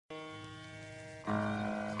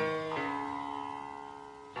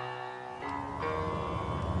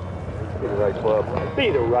right club. Be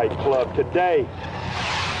the right club today.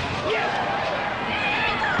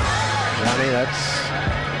 Johnny, that's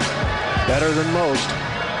better than most.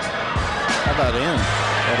 How about in?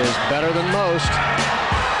 That is better than most.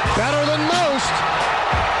 Better than most!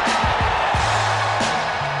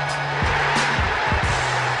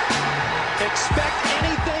 Expect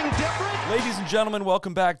anything different? Ladies and gentlemen,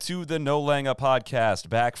 welcome back to the No Laying Up podcast.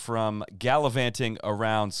 Back from gallivanting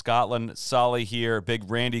around Scotland. Solly here. Big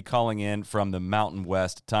Randy calling in from the Mountain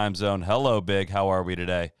West time zone. Hello, Big. How are we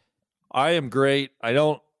today? I am great.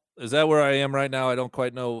 Is that where I am right now? I don't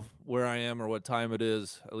quite know where I am or what time it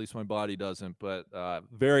is. At least my body doesn't, but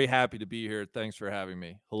very happy to be here. Thanks for having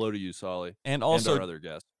me. Hello to you, Solly. And also our other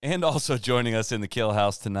guests. And also joining us in the Kill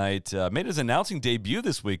House tonight, made his announcing debut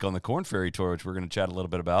this week on the Corn Ferry Tour, which we're going to chat a little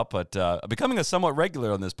bit about, but becoming a somewhat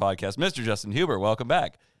regular on this podcast, Mr. Justin Hueber, welcome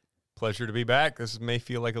back. Pleasure to be back. This may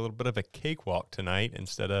feel like a little bit of a cakewalk tonight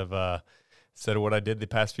instead of what I did the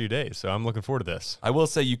past few days. So I'm looking forward to this. I will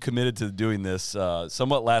say you committed to doing this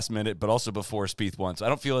somewhat last minute, but also before Spieth won. So I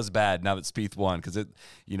don't feel as bad now that Spieth won because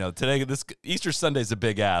today this Easter Sunday is a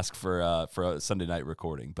big ask for a Sunday night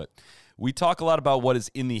recording. But we talk a lot about what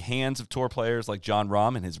is in the hands of tour players like Jon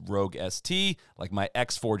Rahm and his Rogue ST, like my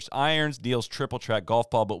X-Forged irons, Neil's triple track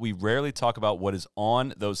golf ball, but we rarely talk about what is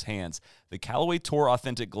on those hands. The Callaway Tour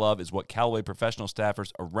Authentic Glove is what Callaway professional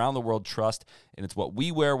staffers around the world trust, and it's what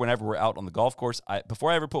we wear whenever we're out on the golf course.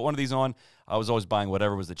 Before I ever put one of these on, I was always buying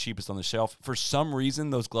whatever was the cheapest on the shelf. For some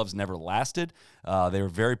reason, those gloves never lasted. They were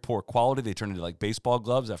very poor quality. They turned into like baseball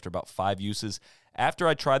gloves after about 5 uses. After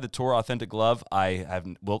I tried the Tour Authentic Glove, I have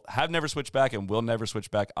never switched back and will never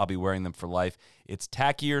switch back. I'll be wearing them for life. It's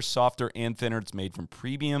tackier, softer, and thinner. It's made from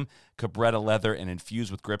premium Cabretta leather and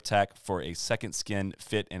infused with Grip Tack for a second skin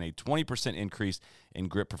fit and a 20% increase in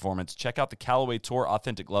grip performance. Check out the Callaway Tour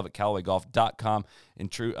Authentic Glove at CallawayGolf.com.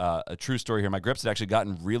 A true story here. My grips had actually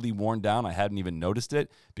gotten really worn down. I hadn't even noticed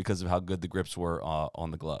it because of how good the grips were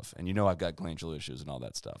on the glove. And I've got glandular issues and all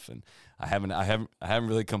that stuff, and I haven't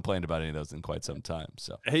really complained about any of those in quite some time.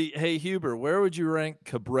 So Hey Huber, where would you rank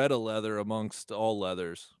Cabretta leather amongst all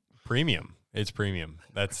leathers? Premium. It's premium.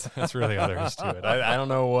 That's really all there is to it. I don't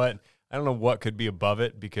know what could be above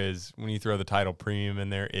it, because when you throw the title premium in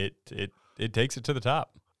there, it takes it to the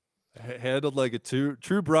top. Handled like a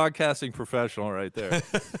true broadcasting professional right there.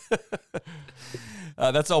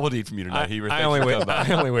 That's all we'll need from you tonight. I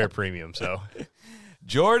only wear premium. So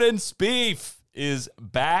Jordan Spieth is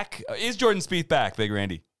back. Is Jordan Spieth back, Big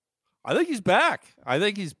Randy? I think he's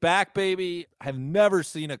back, baby. I've never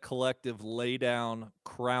seen a collective laydown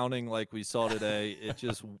crowning like we saw today. It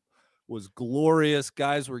just was glorious.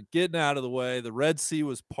 Guys were getting out of the way. The Red Sea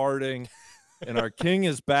was parting, and our king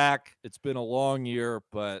is back. It's been a long year,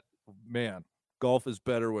 but man, golf is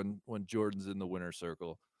better when Jordan's in the winner's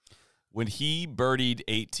circle. When he birdied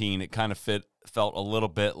 18, it kind of felt a little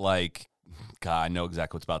bit like, God, I know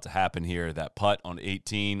exactly what's about to happen here. That putt on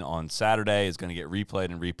 18 on Saturday is going to get replayed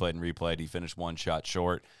and replayed and replayed. He finished one shot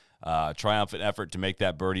short. Triumphant effort to make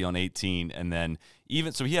that birdie on 18. And then he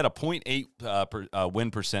had a 0.8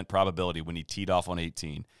 win percent probability when he teed off on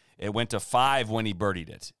 18. It went to 5 when he birdied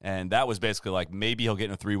it. And that was basically like maybe he'll get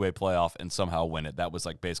in a 3-way playoff and somehow win it. That was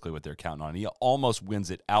like basically what they're counting on. He almost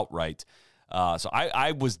wins it outright. So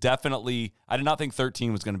I did not think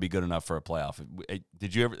 13 was going to be good enough for a playoff.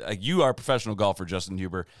 Did you ever, you are a professional golfer, Justin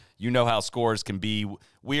Huber. You know how scores can be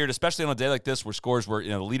weird, especially on a day like this where scores were, the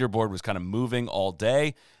leaderboard was kind of moving all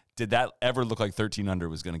day. Did that ever look like 13 under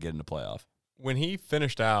was going to get into playoff? When he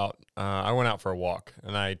finished out, I went out for a walk,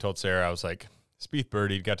 and I told Sarah, I was like, Spieth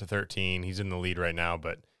birdied, got to 13. He's in the lead right now,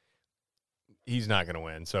 but he's not going to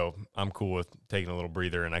win. So I'm cool with taking a little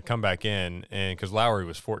breather. And I come back in, and because Lowry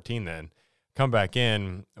was 14 then, come back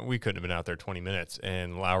in, we couldn't have been out there 20 minutes,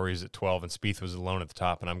 and Lowry's at 12, and Spieth was alone at the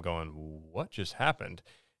top, and I'm going, what just happened?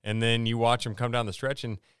 And then you watch them come down the stretch,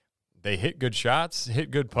 and they hit good shots,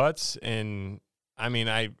 hit good putts, and I mean,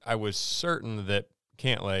 I was certain that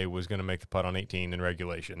Cantlay was going to make the putt on 18 in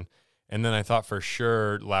regulation, and then I thought for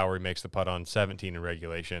sure Lowry makes the putt on 17 in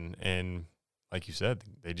regulation, and like you said,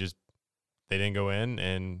 they didn't go in,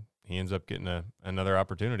 and he ends up getting another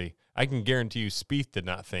opportunity. I can guarantee you Spieth did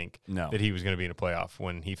not think that he was going to be in a playoff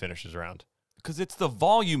when he finishes around. Because it's the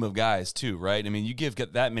volume of guys too, right? I mean, you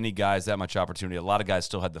get that many guys that much opportunity. A lot of guys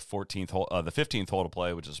still had the 15th hole to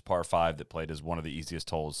play, which is par 5 that played as one of the easiest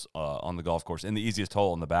holes on the golf course, and the easiest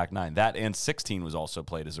hole on the back 9. That and 16 was also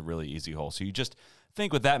played as a really easy hole. So you just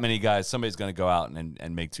think with that many guys, somebody's going to go out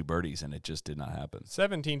and make 2 birdies, and it just did not happen.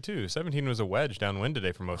 17 too. 17 was a wedge downwind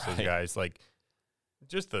today for most of those guys. Like,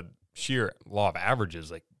 just the sheer law of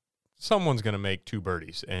averages, like someone's going to make 2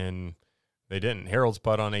 birdies, and they didn't. Harold's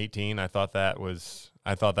putt on 18, I thought that was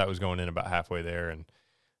going in about halfway there, and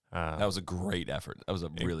that was a great effort. That was a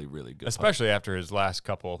really, really good especially putt. After his last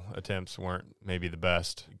couple attempts weren't maybe the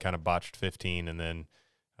best. He kind of botched 15, and then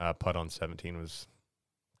putt on 17 was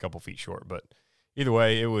a couple feet short. But either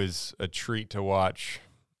way, it was a treat to watch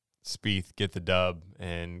Spieth get the dub,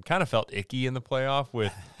 and kind of felt icky in the playoff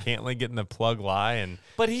with Cantlay getting the plug lie.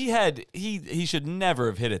 But he should never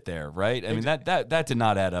have hit it there, right? I mean, that did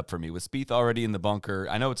not add up for me. With Spieth already in the bunker,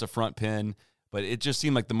 I know it's a front pin, but it just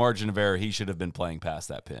seemed like the margin of error, he should have been playing past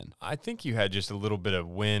that pin. I think you had just a little bit of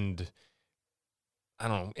wind, I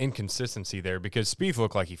don't know, inconsistency there, because Spieth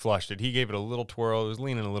looked like he flushed it. He gave it a little twirl. It was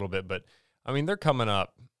leaning a little bit, but, I mean, they're coming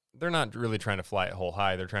up. They're not really trying to fly it hole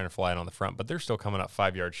high. They're trying to fly it on the front, but they're still coming up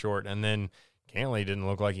 5 yards short. And then Cantlay didn't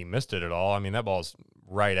look like he missed it at all. I mean, that ball's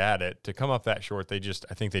right at it. To come up that short, I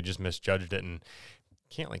think they just misjudged it, and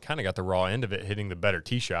Cantlay kind of got the raw end of it, hitting the better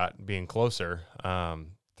tee shot, being closer.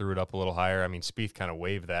 Threw it up a little higher. I mean, Spieth kind of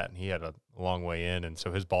waved that, and he had a long way in, and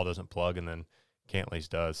so his ball doesn't plug, and then Cantlay's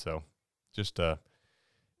does. So just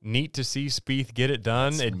neat to see Spieth get it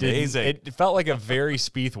done. It felt like a very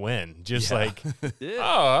Spieth win. Just like,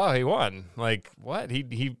 oh, he won. Like, what?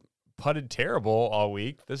 He putted terrible all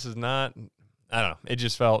week. This is not, I don't know. It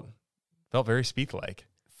just felt very Spieth-like.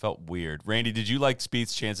 Felt weird. Randy, did you like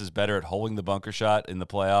Spieth's chances better at holding the bunker shot in the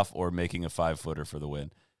playoff or making a 5-footer for the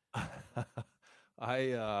win?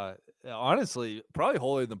 I honestly probably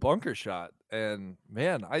holding the bunker shot, and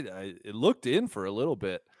man, it looked in for a little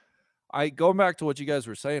bit. Going back to what you guys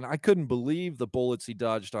were saying, I couldn't believe the bullets he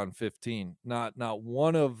dodged on 15. Not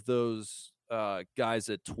one of those guys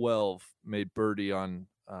at 12 made birdie on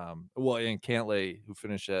and Cantlay, who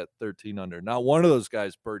finished at 13 under. Not one of those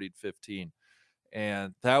guys birdied 15,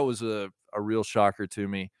 and that was a real shocker to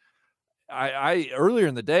me. I earlier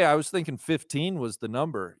in the day, I was thinking 15 was the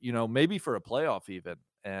number, maybe for a playoff even,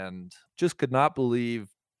 and just could not believe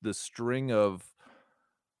the string of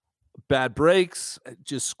bad breaks,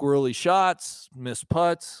 just squirrely shots, missed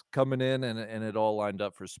putts coming in, and it all lined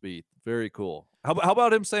up for Spieth. Very cool. How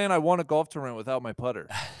about him saying, I won a golf tournament without my putter?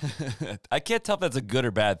 I can't tell if that's a good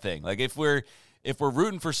or bad thing. Like, if we're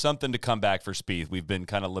rooting for something to come back for Spieth, we've been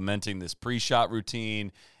kind of lamenting this pre-shot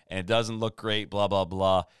routine, and it doesn't look great, blah, blah,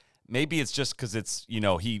 blah. Maybe it's just because it's,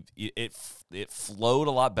 it flowed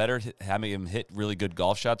a lot better, having him hit really good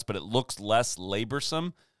golf shots, but it looks less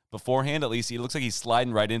laborsome beforehand. At least he looks like he's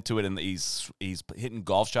sliding right into it, and he's hitting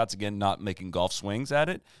golf shots again, not making golf swings at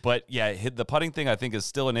it. But yeah, the putting thing I think is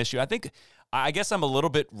still an issue. I guess I'm a little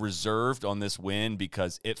bit reserved on this win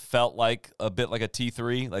because it felt like a bit like a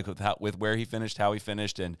T3, like with where he finished, how he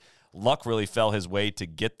finished, and luck really fell his way to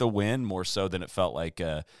get the win more so than it felt like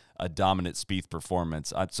a dominant Spieth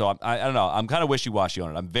performance. So I don't know. I'm kind of wishy-washy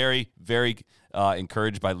on it. I'm very, very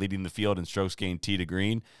encouraged by leading the field in strokes gained tee to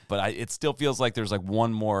green, but it still feels like there's like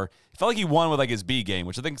one more. It felt like he won with like his B game,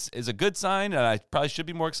 which I think is a good sign, and I probably should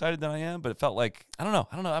be more excited than I am. But it felt like I don't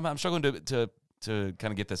know. I'm struggling to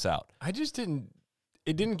kind of get this out.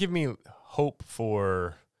 It didn't give me hope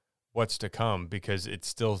for what's to come, because it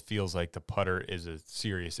still feels like the putter is a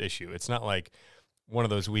serious issue. It's not like one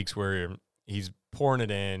of those weeks where he's pouring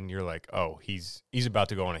it in, you're like, oh, he's about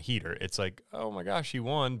to go on a heater. It's like, oh my gosh, he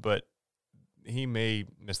won, but he may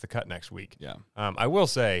miss the cut next week. Yeah. I will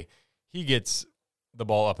say he gets the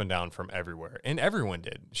ball up and down from everywhere, and everyone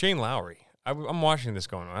did. Shane Lowry, I'm watching this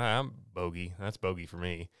going, I'm bogey. That's bogey for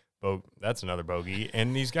me. That's another bogey.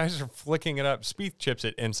 And these guys are flicking it up. Spieth chips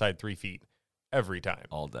it inside 3 feet every time.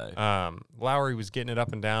 All day. Lowry was getting it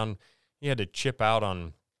up and down. He had to chip out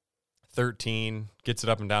on 13, gets it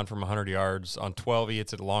up and down from 100 yards. On 12, he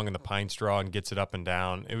hits it long in the pine straw and gets it up and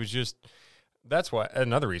down. It was just, that's why,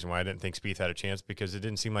 another reason why I didn't think Spieth had a chance, because it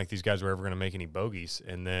didn't seem like these guys were ever going to make any bogeys.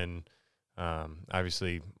 And then,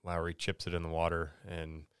 obviously, Lowry chips it in the water,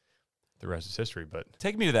 and the rest is history. But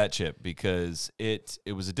take me to that chip, because it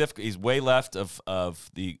was a difficult. He's way left of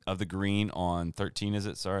the green on 13. Is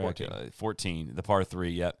it? Sorry, 14. 14, the par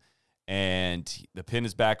 3. Yep. And the pin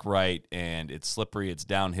is back right, and it's slippery. It's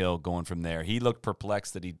downhill going from there. He looked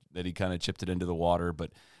perplexed that he kind of chipped it into the water.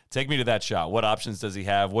 But take me to that shot. What options does he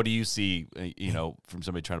have? What do you see? From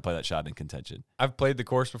somebody trying to play that shot in contention. I've played the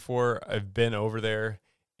course before. I've been over there,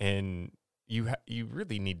 and you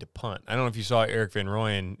really need to punt. I don't know if you saw Eric Van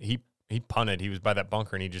Rooyen. He punted. He was by that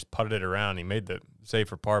bunker, and he just putted it around. He made the save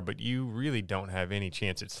for par, but you really don't have any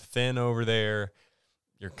chance. It's thin over there.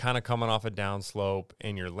 You're kind of coming off a downslope,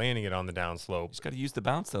 and you're landing it on the downslope. Just got to use the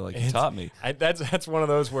bounce, though, like you taught me. That's one of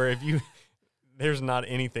those where there's not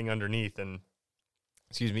anything underneath, and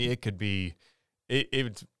it could be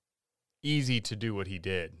it's easy to do what he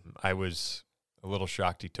did. I was a little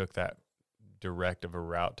shocked he took that direct of a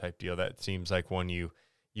route type deal. That seems like one you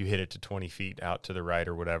hit it to 20 feet out to the right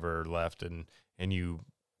or whatever or left, and you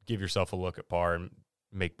give yourself a look at par and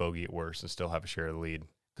make bogey it worse and still have a share of the lead.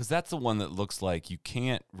 Because that's the one that looks like you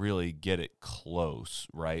can't really get it close,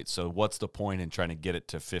 right? So what's the point in trying to get it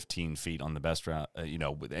to 15 feet on the best round,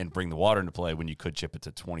 and bring the water into play when you could chip it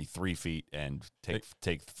to 23 feet and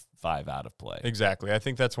take 5 out of play? Exactly. I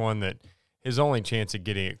think that's one that his only chance of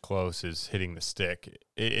getting it close is hitting the stick.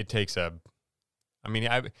 It takes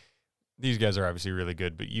these guys are obviously really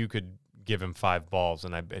good, but you could give him 5 balls,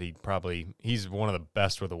 and I bet he's one of the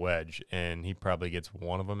best with a wedge, and he probably gets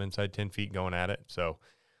one of them inside 10 feet going at it. So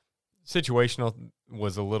situational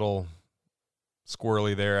was a little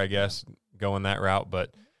squirrely there, I guess, going that route,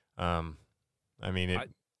 but it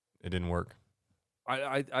didn't work.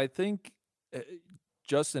 I think,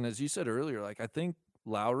 Justin, as you said earlier, like I think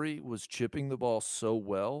Lowry was chipping the ball so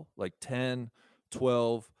well, like 10,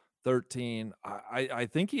 12, 13. I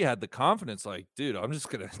think he had the confidence, like, dude, I'm just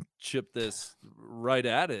going to chip this right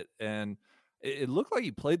at it. And it looked like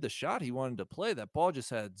he played the shot he wanted to play. That ball just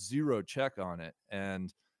had 0 check on it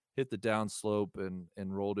and hit the downslope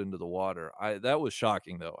and rolled into the water. That was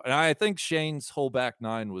shocking, though. And I think Shane's whole back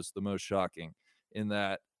 9 was the most shocking in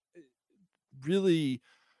that really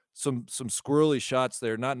some squirrely shots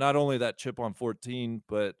there. Not only that chip on 14,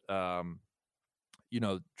 but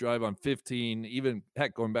drive on 15, even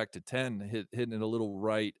heck going back to 10, hitting it a little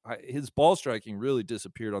right. His ball striking really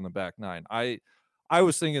disappeared on the back 9. I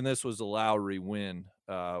was thinking this was a Lowry win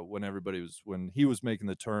when he was making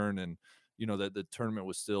the turn, and that the tournament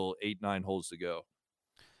was still 8-9 holes to go.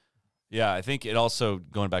 Yeah, I think it also,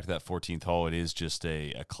 going back to that 14th hole, it is just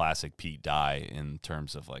a classic Pete Dye in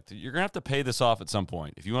terms of, like, you're going to have to pay this off at some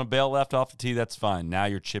point. If you want to bail left off the tee, that's fine. Now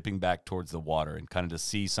you're chipping back towards the water, and kind of to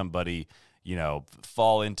see somebody, not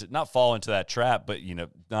fall into that trap, but,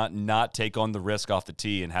 not take on the risk off the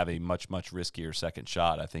tee and have a much, much riskier second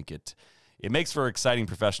shot. I think it makes for exciting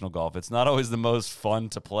professional golf. It's not always the most fun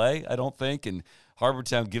to play, I don't think, and Harbour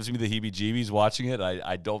Town gives me the heebie-jeebies watching it.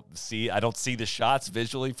 I don't see the shots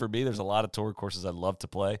visually for me. There's a lot of tour courses I'd love to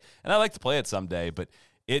play, and I like to play it someday, but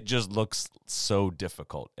it just looks so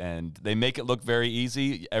difficult. And they make it look very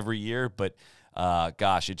easy every year, but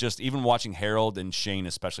even watching Harold and Shane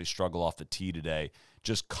especially struggle off the tee today,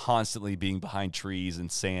 just constantly being behind trees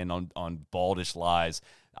and sand on baldish lies.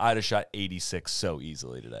 I'd have shot 86 so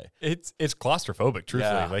easily today. It's claustrophobic,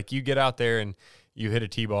 truthfully. Yeah. Like, you get out there and you hit a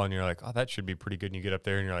tee ball and you're like, oh, that should be pretty good. And you get up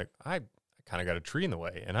there and you're like, I kind of got a tree in the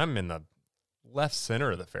way, and I'm in the left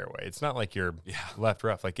center of the fairway. It's not like you're left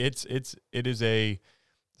rough. Like, it is a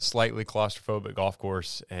slightly claustrophobic golf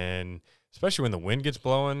course, and especially when the wind gets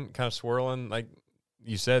blowing, kind of swirling, like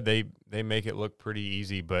you said, they make it look pretty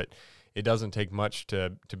easy, but it doesn't take much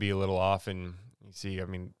to be a little off. And you see,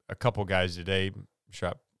 a couple guys today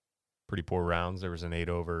shot pretty poor rounds. There was an 8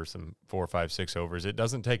 over, some 4, 5, 6 overs. It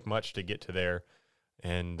doesn't take much to get to there.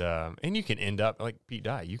 And you can end up, like Pete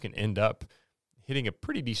Dye, you can end up hitting a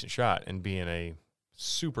pretty decent shot and being a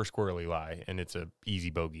super squirrely lie, and it's a easy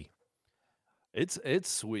bogey. It's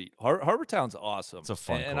sweet. Harbour Town's awesome. It's a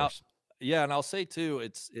fun course. And I'll say too,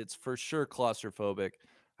 it's for sure claustrophobic.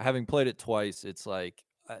 Having played it twice, it's like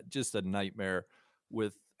just a nightmare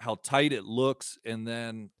with how tight it looks, and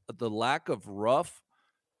then the lack of rough.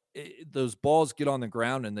 Those balls get on the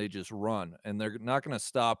ground and they just run, and they're not going to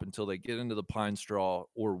stop until they get into the pine straw,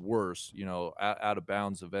 or worse, out of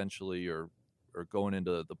bounds eventually, or going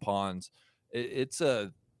into the ponds. And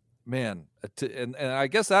I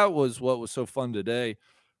guess that was what was so fun today,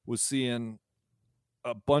 was seeing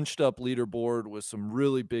a bunched up leaderboard with some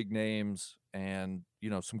really big names, and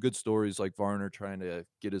some good stories, like Varner trying to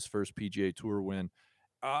get his first PGA Tour win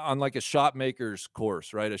on like a shot maker's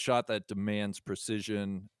course, right? A shot that demands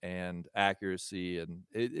precision and accuracy, and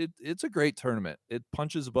it's a great tournament. It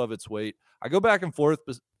punches above its weight. I go back and forth,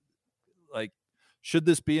 like, should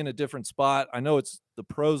this be in a different spot? I know the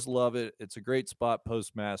pros love it. It's a great spot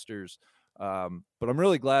post Masters, but I'm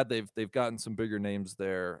really glad they've gotten some bigger names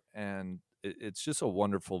there, and it's just a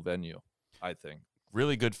wonderful venue, I think.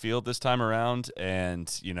 Really good field this time around,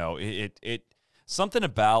 and it something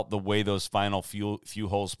about the way those final few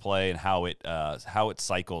holes play and how it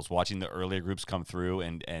cycles, watching the earlier groups come through,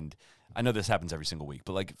 and I know this happens every single week,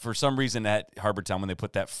 but like for some reason at Harbour Town, when they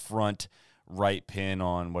put that front right pin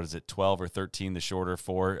on, what is it, 12 or 13, the shorter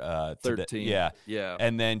for 13. Yeah.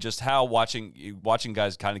 And then just how watching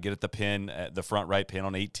guys kind of get at the pin, at the front right pin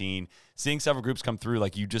on 18, seeing several groups come through,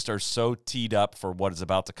 like you just are so teed up for what is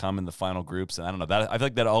about to come in the final groups. And I don't know, that I feel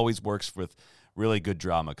like that always works with really good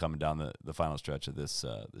drama coming down the final stretch of this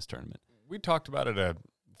tournament. We talked about it a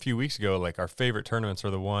few weeks ago. Like, our favorite tournaments are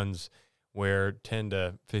the ones where 10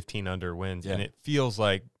 to 15 under wins. Yeah. And it feels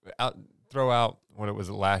like throw out what it was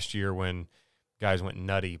last year when guys went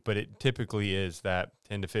nutty, but it typically is that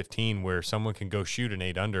 10 to 15 where someone can go shoot an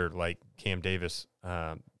 8 under like Cam Davis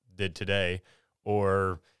did today,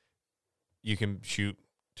 or you can shoot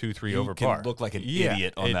 2-3 over par. You can look like an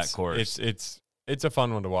idiot on that course. It's a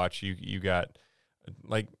fun one to watch. You got,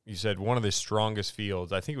 like you said, one of the strongest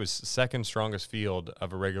fields. I think it was the second strongest field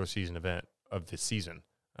of a regular season event of the season.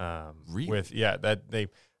 Really? That they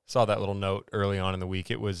saw that little note early on in the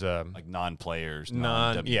week. It was like non-players,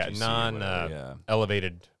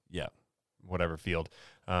 elevated, yeah, whatever field.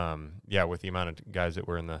 With the amount of guys that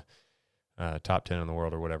were in the top 10 in the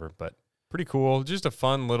world or whatever. But pretty cool. Just a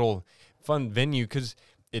fun venue because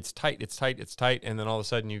it's tight, and then all of a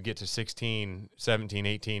sudden you get to 16, 17,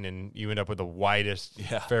 18, and you end up with the widest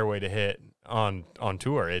fairway to hit on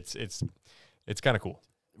tour. It's kind of cool.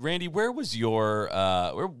 Randy, where was your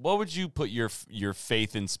what would you put your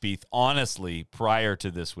faith in Spieth honestly prior to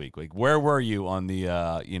this week? Like, where were you on the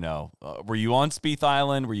were you on Spieth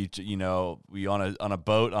Island? Were you were you on a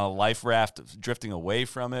boat, on a life raft, drifting away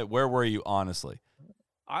from it? Where were you honestly?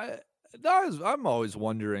 I'm always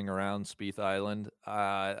wandering around Spieth Island.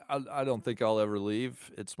 I don't think I'll ever leave.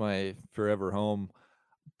 It's my forever home.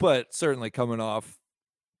 But certainly coming off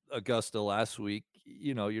Augusta last week,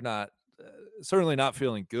 you're not certainly not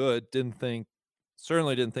feeling good.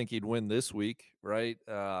 Certainly didn't think he'd win this week, right?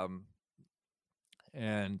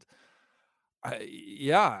 And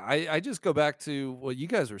I just go back to what you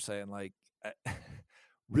guys were saying, like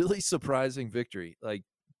really surprising victory. Like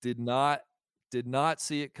did not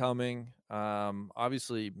see it coming.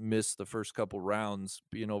 Obviously missed the first couple rounds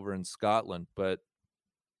being over in Scotland, but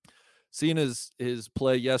seeing his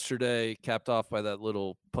play yesterday, capped off by that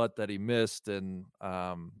little putt that he missed, and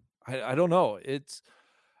I don't know.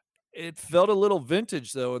 It felt a little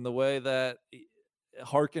vintage though, in the way that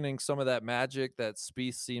hearkening some of that magic that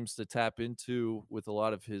Spieth seems to tap into with a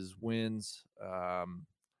lot of his wins.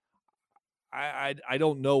 I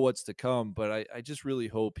don't know what's to come, but I just really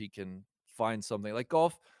hope he can find something. Like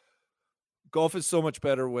golf is so much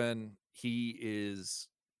better when he is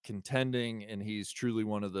contending and he's truly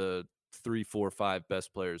one of the 3, 4, 5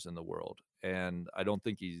 best players in the world. And I don't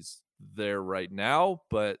think he's there right now,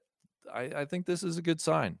 but I think this is a good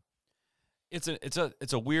sign. It's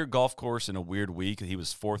a weird golf course in a weird week. He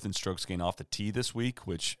was 4th in strokes gained off the tee this week,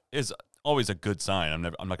 which is always a good sign. I'm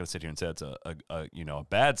not going to sit here and say it's a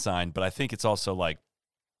bad sign, but I think it's also like,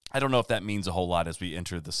 I don't know if that means a whole lot as we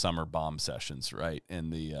enter the summer bomb sessions, right?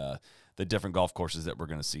 And the different golf courses that we're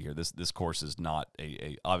going to see here. This course is not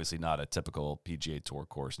obviously not a typical PGA Tour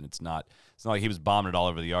course, and it's not like he was bombing it all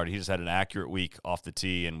over the yard. He just had an accurate week off the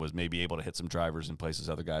tee and was maybe able to hit some drivers in places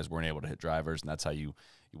other guys weren't able to hit drivers, and that's how you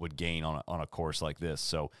would gain on a course like this.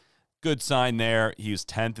 So good sign there. He was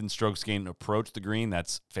 10th in strokes gained approach the green.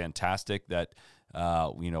 That's fantastic. That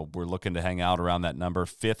we're looking to hang out around that number.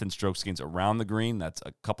 5th in strokes gains around the green. That's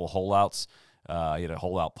a couple hole outs. He had a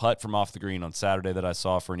hole out putt from off the green on Saturday that I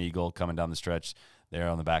saw for an eagle coming down the stretch there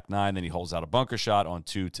on the back 9. Then he holds out a bunker shot on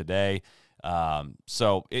 2 today. I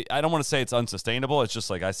don't want to say it's unsustainable. It's just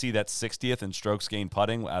like I see that 60th in strokes gained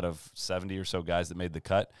putting out of 70 or so guys that made the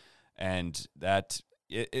cut. And that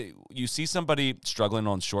you see somebody struggling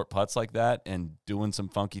on short putts like that and doing some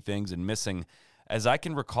funky things and missing, as I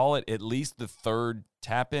can recall it, at least the 3rd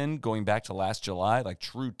tap in going back to last July, like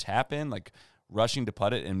true tap in, like rushing to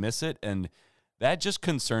putt it and miss it. And that just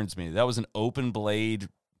concerns me. That was an open blade,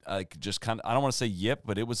 like just kind of, I don't want to say yip,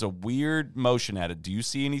 but it was a weird motion at it. Do you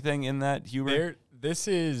see anything in that, Hueber?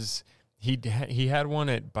 He had one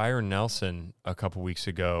at Byron Nelson a couple weeks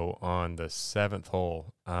ago on the 7th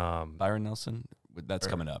hole. Byron Nelson? That's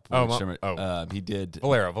coming up. He did.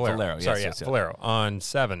 Valero. Sorry, yes. Valero on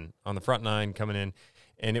 7 on the front 9 coming in,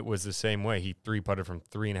 and it was the same way. He 3-putted from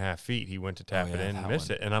 3.5 feet. He went to tap it in and miss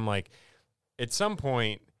it. And I'm like, at some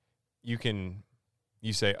point, you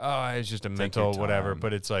say, oh, it's just a mental whatever,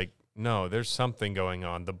 but it's like, no, there's something going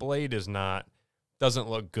on. The blade doesn't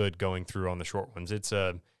look good going through on the short ones. It's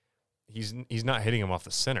he's not hitting them off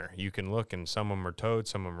the center. You can look, and some of them are toed,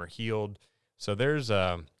 some of them are heeled. So there's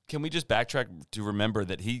Can we just backtrack to remember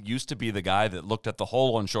that he used to be the guy that looked at the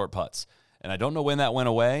hole on short putts? And I don't know when that went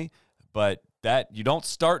away, but that you don't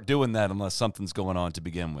start doing that unless something's going on to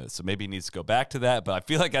begin with. So maybe he needs to go back to that. But I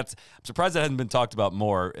feel like I'm surprised that hasn't been talked about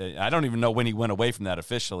more. I don't even know when he went away from that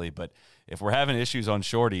officially. But if we're having issues on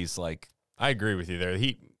shorties, like, I agree with you there.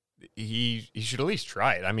 He should at least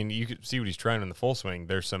try it. I mean, you could see what he's trying in the full swing.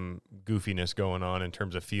 There's some goofiness going on in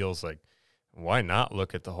terms of feels. Like, why not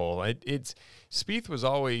look at the hole? Spieth was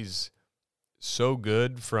always so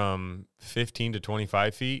good from 15 to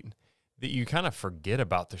 25 feet that you kind of forget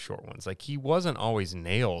about the short ones. Like, he wasn't always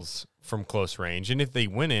nails from close range, and if they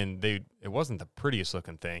went in, it wasn't the prettiest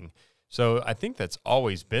looking thing. So I think that's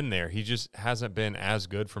always been there. He just hasn't been as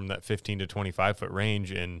good from that 15 to 25 foot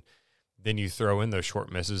range, and then you throw in those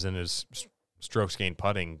short misses, and his strokes gained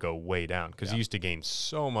putting go way down because he used to gain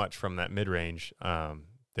so much from that mid range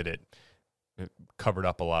that it covered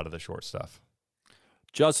up a lot of the short stuff.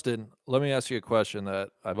 Justin, let me ask you a question that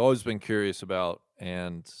I've always been curious about,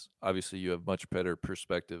 and obviously you have much better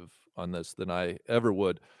perspective on this than I ever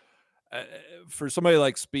would. For somebody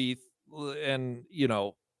like Spieth, and, you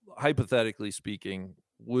know, hypothetically speaking,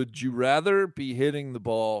 would you rather be hitting the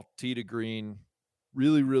ball tee to green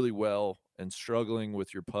really, really well and struggling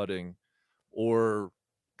with your putting, or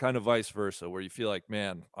kind of vice versa, where you feel like,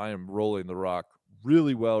 man, I am rolling the rock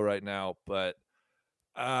really well right now, but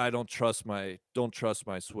I don't trust my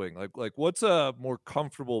swing. Like what's a more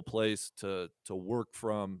comfortable place to work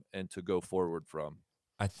from and to go forward from?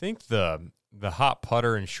 I think the hot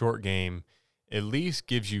putter and short game at least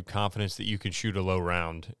gives you confidence that you can shoot a low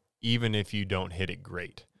round, even if you don't hit it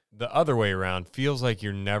great. The other way around feels like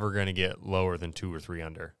you're never going to get lower than 2 or 3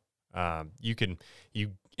 under.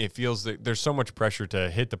 It feels that there's so much pressure to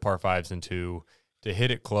hit the par fives and 2, to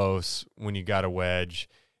hit it close when you got a wedge,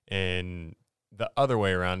 and the other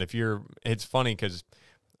way around, it's funny because,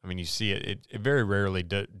 I mean, you see it very rarely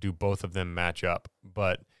do both of them match up,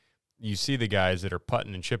 but you see the guys that are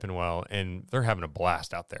putting and chipping well, and they're having a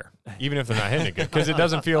blast out there, even if they're not hitting it good, because it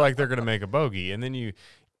doesn't feel like they're going to make a bogey. And then you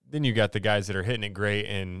got the guys that are hitting it great,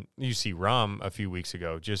 and you see Rahm a few weeks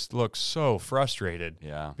ago just look so frustrated,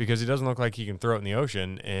 because he doesn't look like he can throw it in the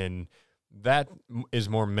ocean, and that is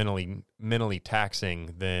more mentally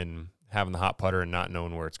taxing than having the hot putter and not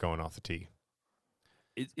knowing where it's going off the tee.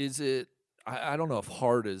 Is it? I don't know if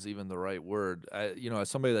hard is even the right word. As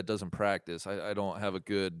somebody that doesn't practice, I don't have a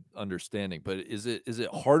good understanding. But is it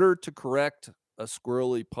harder to correct a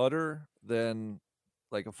squirrely putter than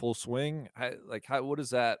like a full swing? What is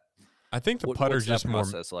that? I think the putter's just more.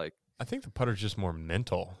 Like? I think the putter's just more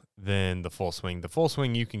mental than the full swing. The full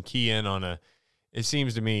swing you can key in on it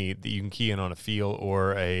seems to me that you can key in on a feel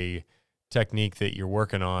or a technique that you're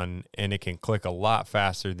working on, and it can click a lot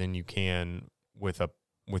faster than you can with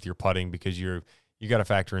your putting, because you got to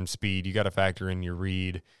factor in speed, you got to factor in your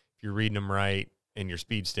read. If you're reading them right and your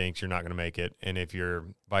speed stinks, you're not going to make it, and if you're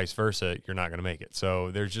vice versa, you're not going to make it.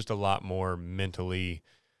 So there's just a lot more mental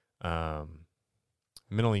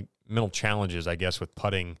challenges, I guess, with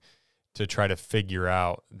putting to try to figure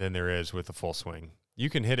out than there is with a full swing. You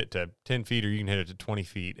can hit it to 10 feet or you can hit it to 20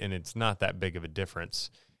 feet, and it's not that big of a difference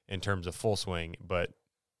in terms of full swing, but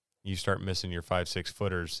you start missing your 5-6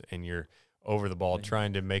 footers and you're over the ball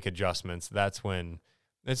trying to make adjustments.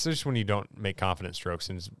 It's just when you don't make confident strokes,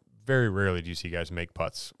 and very rarely do you see guys make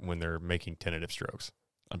putts when they're making tentative strokes.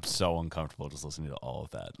 I'm so uncomfortable just listening to all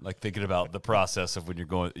of that. Like, thinking about the process of what you're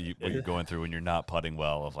going through when you're not putting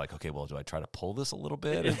well, of like, okay, well, do I try to pull this a little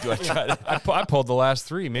bit? Or do I try to I pulled the last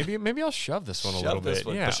 3. Maybe I'll shove this one a little bit.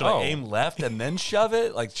 Yeah. But should I aim left and then shove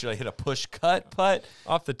it? Like, should I hit a push cut putt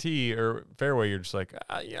off the tee or fairway? You're just like,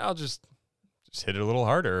 I'll just hit it a little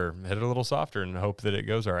harder, or hit it a little softer, and hope that it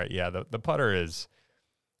goes all right. Yeah, the putter is,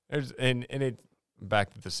 and it,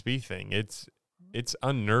 back to the Spieth thing, it's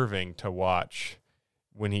unnerving to watch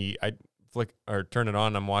when I flick or turn it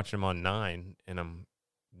on. I'm watching him on 9, and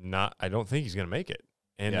I don't think he's gonna make it,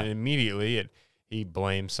 and then immediately he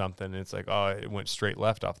blames something, and it's like, oh, it went straight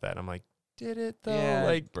left off that. I'm like, did it though? Yeah,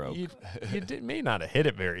 like, broke. You may not have hit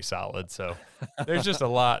it very solid. So there's just a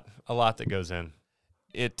lot that goes in.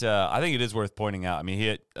 I think it is worth pointing out. I mean, he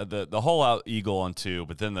hit the hole out eagle on 2,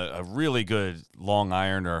 but then a really good long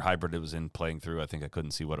iron or hybrid it was in playing through. I think I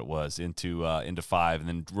couldn't see what it was into 5, and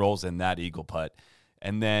then rolls in that eagle putt,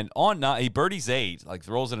 and then on 9 he birdies 8, like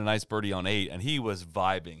rolls in a nice birdie on 8, and he was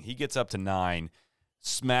vibing. He gets up to 9,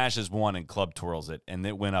 smashes 1 and club twirls it, and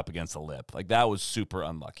it went up against the lip. Like, that was super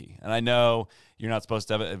unlucky. And I know you're not supposed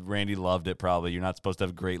to have it. Randy loved it probably. You're not supposed to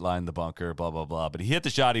have a great line in the bunker, blah blah blah. But he hit the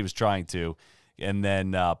shot he was trying to. And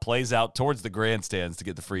then plays out towards the grandstands to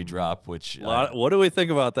get the free drop, which... what do we think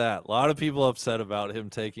about that? A lot of people upset about him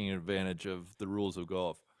taking advantage of the rules of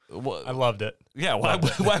golf. I loved it. Yeah,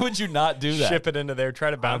 why would you not do that? Ship it into there, try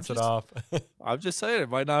to bounce it off. I'm just saying, it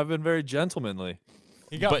might not have been very gentlemanly.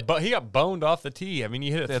 He got boned off the tee. I mean,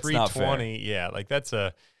 you hit a 320. Yeah, like that's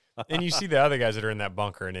and you see the other guys that are in that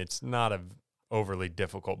bunker, and it's not a overly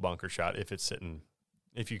difficult bunker shot if it's sitting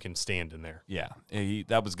if you can stand in there. Yeah,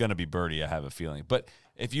 that was going to be birdie, I have a feeling. But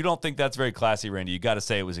if you don't think that's very classy, Randy, you got to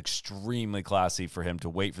say it was extremely classy for him to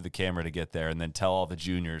wait for the camera to get there and then tell all the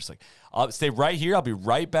juniors, like, I'll stay right here, I'll be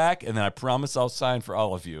right back, and then I promise I'll sign for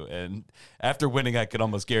all of you. And after winning, I could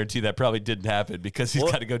almost guarantee that probably didn't happen because he's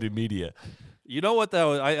got to go do media. You know what,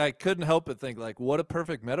 though? I couldn't help but think, like, what a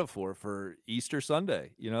perfect metaphor for Easter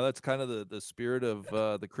Sunday. You know, that's kind of the spirit of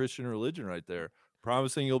the Christian religion right there.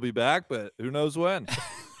 Promising you'll be back, but who knows when.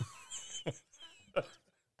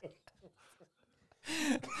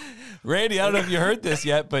 Randy, I don't know if you heard this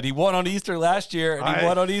yet, but he won on Easter last year, and he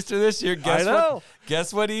won on Easter this year.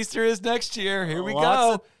 Guess what Easter is next year? Here we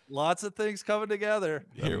go. Lots of things coming together.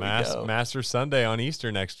 Here we go. Master Sunday on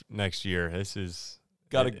Easter next year. This is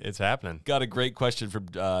it's happening. Got a great question from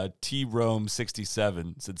T Rome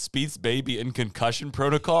 67. Said Spieth's baby in concussion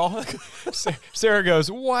protocol. Sarah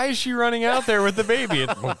goes, "Why is she running out there with the baby?"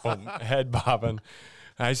 And boom, boom, head bobbing.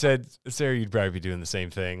 I said, Sarah, you'd probably be doing the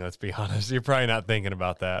same thing. Let's be honest. You're probably not thinking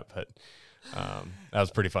about that, but that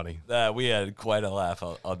was pretty funny. We had quite a laugh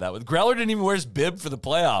on that one. Greller didn't even wear his bib for the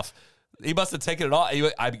playoff. He must have taken it off.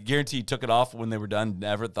 I guarantee he took it off when they were done.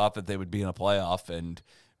 Never thought that they would be in a playoff and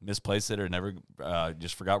misplaced it, or never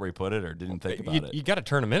just forgot where he put it, or didn't think about it. You got to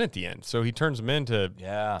turn him in at the end. So he turns them into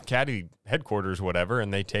caddy headquarters, whatever,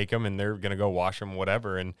 and they take him and they're going to go wash him,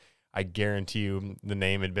 whatever. And I guarantee you the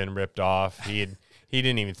name had been ripped off. He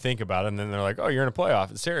didn't even think about it. And then they're like, "Oh, you're in a playoff."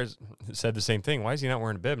 And Sarah said the same thing. "Why is he not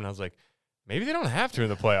wearing a bib?" And I was like, maybe they don't have to in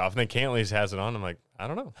the playoff. And then Cantley's has it on. I'm like, I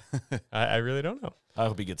don't know. I really don't know. I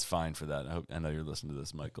hope he gets fined for that. I know you're listening to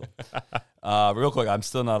this, Michael. Real quick, I'm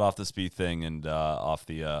still not off the Spieth thing and off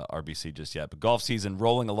the RBC just yet. But golf season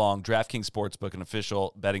rolling along. DraftKings Sportsbook, an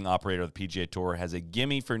official betting operator of the PGA Tour, has a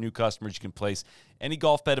gimme for new customers. You can place any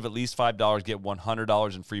golf bet of at least $5, get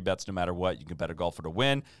 $100 in free bets no matter what. You can bet a golfer to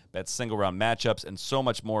win, bet single-round matchups, and so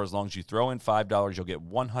much more. As long as you throw in $5, you'll get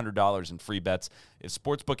 $100 in free bets. If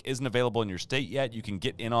Sportsbook isn't available in your state yet, you can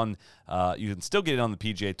get in on. You can still get in on the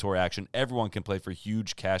PGA Tour action. Everyone can play for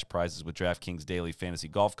huge cash prizes with DraftKings Daily Fantasy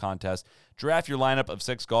Golf Contest. Draft your lineup of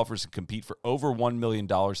 6 golfers and compete for over $1 million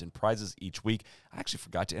in prizes each week. I actually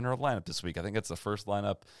forgot to enter a lineup this week. I think it's the first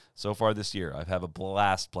lineup so far this year. I have a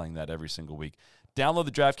blast playing that every single week. Download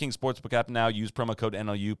the DraftKings Sportsbook app now. Use promo code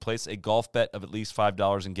NLU. Place a golf bet of at least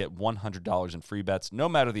 $5 and get $100 in free bets, no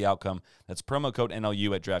matter the outcome. That's promo code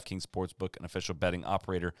NLU at DraftKings Sportsbook, an official betting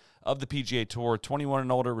operator of the PGA Tour. 21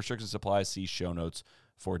 and older. Restrictions apply. See show notes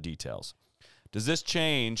for details. Does this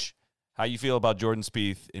change how you feel about Jordan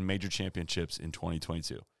Spieth in major championships in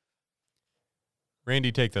 2022?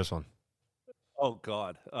 Randy, take this one. Oh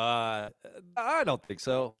God, I don't think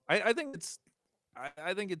so. I think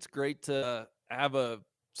it's great to have a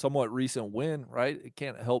somewhat recent win, right? It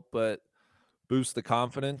can't help but boost the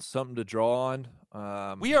confidence, something to draw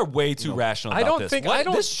on. We are way too rational about this.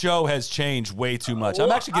 This show has changed way too much. I'm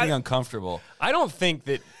actually getting uncomfortable. I don't think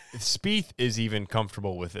that Spieth is even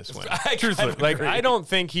comfortable with this win. Truthfully, like, I don't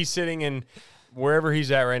think he's sitting in wherever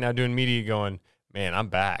he's at right now doing media going, "Man, I'm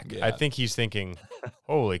back." Yeah. I think he's thinking,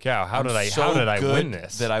 "Holy cow, how did I win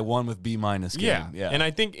this? That I won with B- game." Yeah. And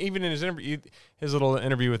I think even in his little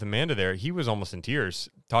interview with Amanda there, he was almost in tears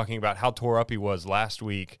talking about how tore up he was last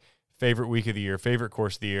week, favorite week of the year, favorite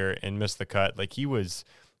course of the year, and missed the cut. Like he was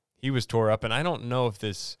tore up, and I don't know if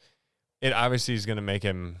it obviously is going to make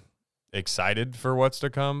him excited for what's to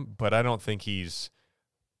come, but I don't think he's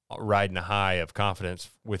riding a high of confidence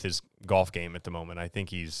with his golf game at the moment. I think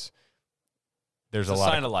there's a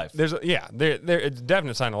sign of life. It's a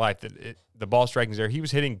definite sign of life that the ball striking's there. He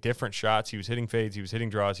was hitting different shots. He was hitting fades. He was hitting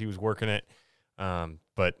draws. He was working it.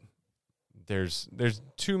 But there's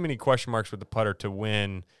too many question marks with the putter to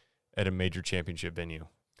win at a major championship venue.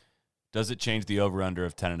 Does it change the over-under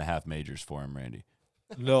of 10.5 majors for him, Randy?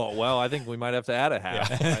 No, well, I think we might have to add a half.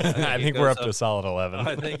 Yeah. I think we're up to a solid 11.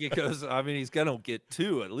 I think it goes. I mean, he's gonna get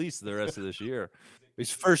 2 at least the rest of this year.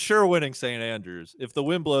 He's for sure winning St. Andrews. If the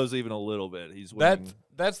wind blows even a little bit, he's winning.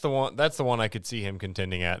 That's the one I could see him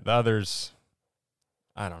contending at. The others,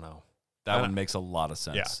 I don't know. That one makes a lot of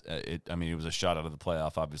sense. Yeah. It was a shot out of the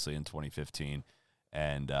playoff, obviously, in 2015.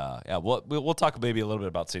 And, we'll talk maybe a little bit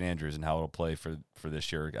about St. Andrews and how it'll play for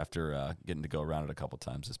this year after getting to go around it a couple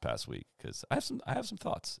times this past week, because I have some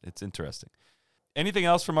thoughts. It's interesting. Anything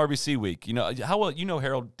else from RBC week? You know, how well, you know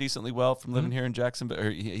Harold decently well from living here in Jacksonville. Or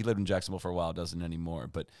he lived in Jacksonville for a while, doesn't anymore.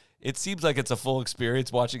 But it seems like it's a full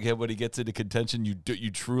experience watching him when he gets into contention.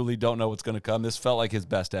 You truly don't know what's going to come. This felt like his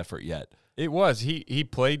best effort yet. It was. He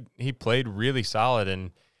played really solid,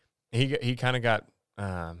 and he kind of got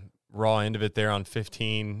raw end of it there on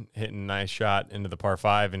 15, hitting a nice shot into the par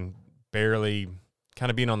 5 and barely kind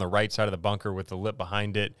of being on the right side of the bunker with the lip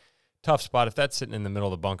behind it. Tough spot. If that's sitting in the middle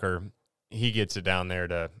of the bunker, he gets it down there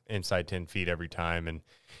to inside 10 feet every time. And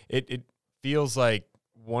it feels like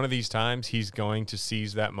one of these times he's going to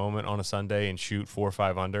seize that moment on a Sunday and shoot 4 or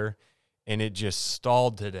 5 under. And it just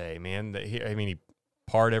stalled today, man. He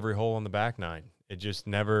parred every hole on the back nine. It just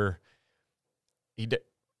never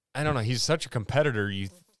I don't know. He's such a competitor. You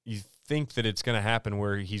think that it's going to happen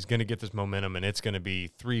where he's going to get this momentum and it's going to be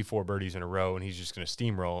 3-4 birdies in a row and he's just going to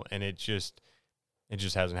steamroll, and it just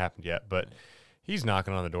hasn't happened yet. But he's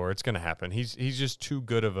knocking on the door. It's going to happen. He's just too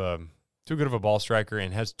good of a ball striker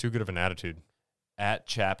and has too good of an attitude. At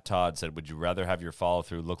Chap Todd said, would you rather have your follow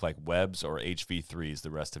through look like Webb's or HV3's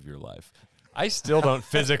the rest of your life? I still don't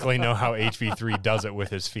physically know how HV3 does it with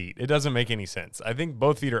his feet. It doesn't make any sense. I think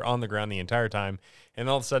both feet are on the ground the entire time, and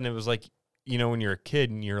all of a sudden it was like, when you're a kid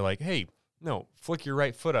and you're like, hey, no, flick your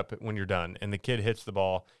right foot up when you're done, and the kid hits the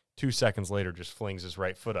ball 2 seconds later, just flings his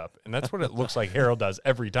right foot up, and that's what it looks like Harold does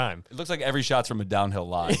every time. It looks like every shot's from a downhill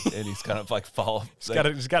line, and he's kind of like follow.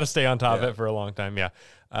 He's got to stay on top of it for a long time. Yeah,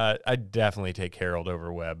 I'd definitely take Harold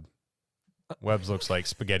over Webb. Webb's looks like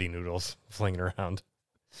spaghetti noodles flinging around.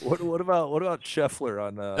 What about Scheffler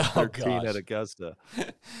on 13 at Augusta?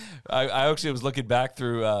 I actually was looking back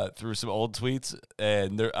through some old tweets,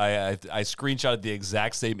 and I screenshotted the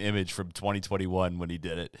exact same image from 2021 when he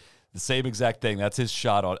did it. The same exact thing. That's his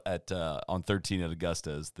shot on 13 at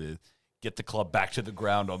Augusta, is the get the club back to the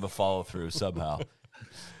ground on the follow through somehow.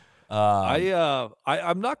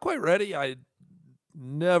 I'm not quite ready. I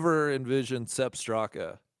never envisioned Sepp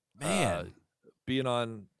Straka being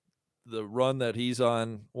on the run that he's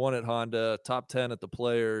on. Won at Honda, top 10 at the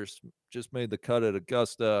Players, just made the cut at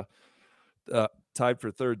Augusta, tied for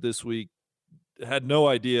third this week. Had no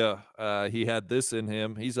idea he had this in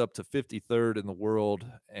him. He's up to 53rd in the world,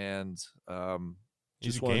 and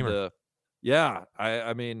he's just a gamer.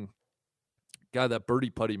 I mean, God, that birdie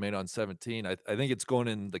putt he made on 17. I think it's going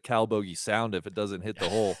in the Cal Bogey sound if it doesn't hit the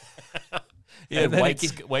hole. He had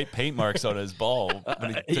white paint marks on his ball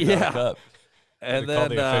when he took out the cup. And then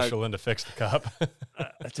called the official in to fix the cup.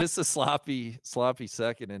 Just a sloppy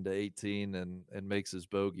second into 18 and makes his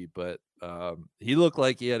bogey. But he looked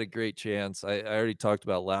like he had a great chance. I already talked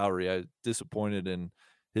about Lowry. I was disappointed in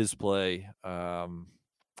his play. And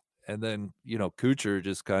then, Kuchar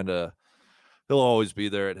just kind of, he'll always be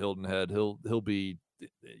there at Hilton Head. He'll be,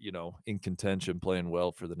 in contention, playing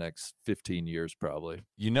well for the next 15 years probably.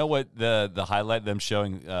 You know what the highlight them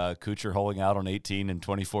showing Kuchar holding out on 18 in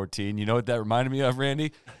 2014? You know what that reminded me of,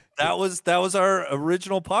 Randy? That was our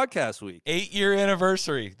original podcast week. 8-year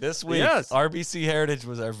anniversary this week. Yes. RBC Heritage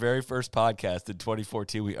was our very first podcast in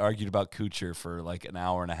 2014. We argued about Kuchar for like an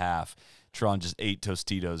hour and a half. Tron just ate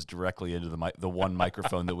Tostitos directly into the one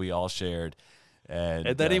microphone that we all shared.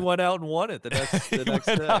 And then he went out and won it the next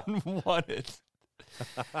day. Out and won it.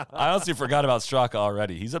 I honestly forgot about Straka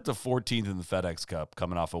already. He's up to 14th in the FedEx Cup,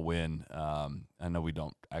 coming off a win. I know we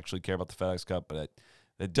don't actually care about the FedEx Cup, but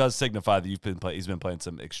it does signify that he's been playing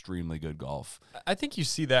some extremely good golf. I think you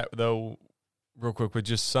see that, though, real quick, with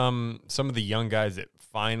just some of the young guys that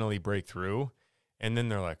finally break through, and then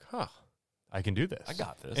they're like, I can do this. I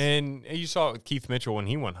got this. And you saw it with Keith Mitchell when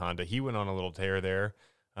he won Honda. He went on a little tear there,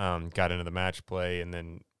 got into the match play, and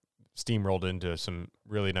then steamrolled into some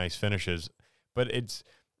really nice finishes. But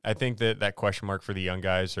I think that question mark for the young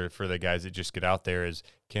guys, or for the guys that just get out there, is,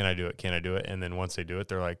 can I do it? Can I do it? And then once they do it,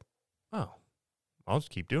 they're like, oh, I'll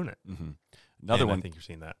just keep doing it. Mm-hmm. Another one. I think you're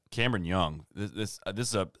seeing that. Cameron Young. This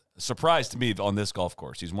is a surprise to me on this golf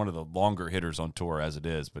course. He's one of the longer hitters on tour as it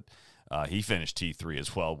is, but he finished T3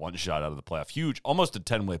 as well, one shot out of the playoff. Huge, almost a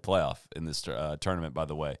 10-way playoff in this tournament, by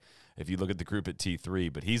the way, if you look at the group at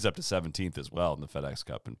T3. But he's up to 17th as well in the FedEx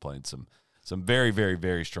Cup and playing some very, very,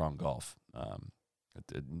 very strong golf.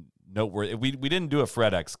 Noteworthy. We didn't do a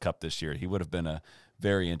FedEx Cup this year. He would have been a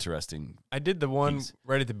very interesting. I did the one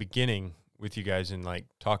right at the beginning with you guys and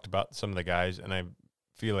talked about some of the guys, and I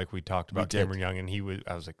feel like we talked about Cameron Young, and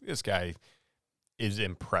I was like, this guy is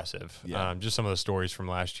impressive. Yeah. Just some of the stories from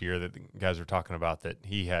last year that the guys were talking about, that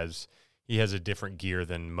he has a different gear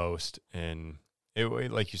than most, and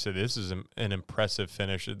like you said, this is an impressive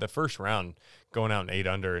finish. The first round, going out in 8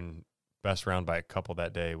 under and best round by a couple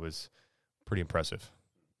that day, was pretty impressive.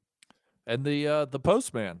 And the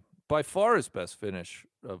Postman, by far his best finish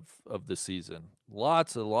of the season.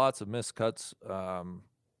 Lots of missed cuts.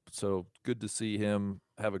 So good to see him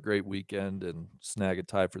have a great weekend and snag a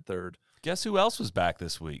tie for third. Guess who else was back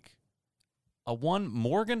this week?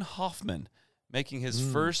 Morgan Hoffman, making his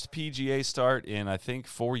first PGA start in, I think,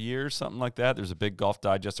 4 years, something like that. There's a big Golf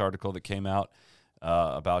Digest article that came out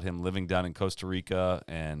about him living down in Costa Rica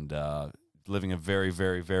and living a very,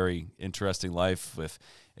 very, very interesting life.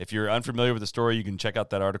 If you're unfamiliar with the story, you can check out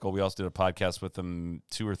that article. We also did a podcast with him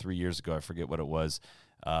 2 or 3 years ago. I forget what it was.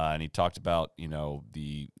 And he talked about,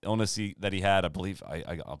 the illness that he had. I believe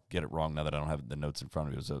I'll get it wrong now that I don't have the notes in front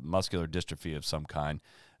of me. It was a muscular dystrophy of some kind.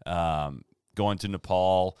 Going to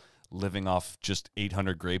Nepal, living off just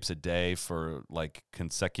 800 grapes a day for like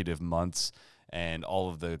consecutive months, and all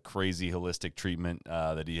of the crazy holistic treatment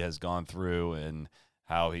that he has gone through, and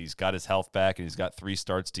how he's got his health back, and he's got 3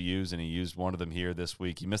 starts to use, and he used one of them here this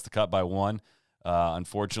week. He missed the cut by 1.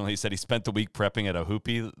 Unfortunately, he said he spent the week prepping at a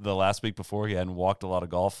hoopy the last week before. He hadn't walked a lot of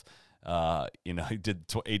golf. He did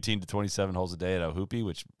 18 to 27 holes a day at a hoopy,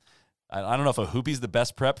 which I don't know if a hoopy's the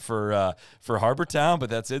best prep for Harbor Town, but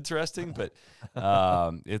that's interesting. But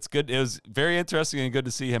it's good. It was very interesting and good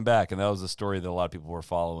to see him back. And that was a story that a lot of people were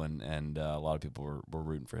following, and a lot of people were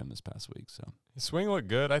rooting for him this past week. So his swing looked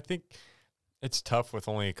good. I think it's tough with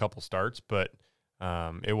only a couple starts, but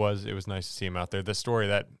it was nice to see him out there. The story,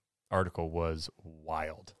 that article was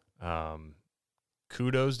wild.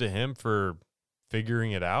 Kudos to him for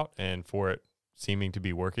figuring it out and for it seeming to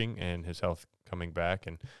be working, and his health coming back,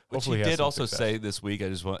 and hopefully he has did some also success. say this week.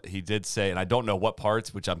 He did say, and I don't know what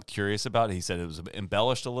parts, which I'm curious about. He said it was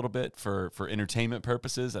embellished a little bit for entertainment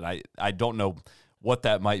purposes, and I don't know what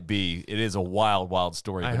that might be. It is a wild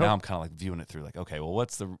story, but now I'm kind of like viewing it through like, okay, well,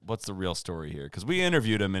 what's the real story here? Because we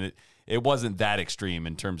interviewed him, and it wasn't that extreme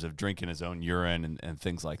in terms of drinking his own urine and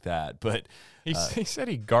things like that. But he said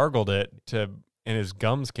he gargled it and his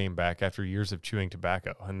gums came back after years of chewing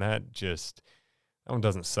tobacco, and that one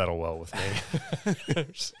doesn't settle well with me.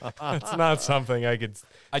 It's not something I could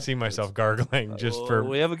see myself gargling just for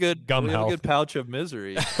we have a good gum health. Have a good pouch of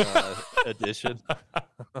misery edition.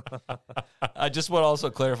 I just want to also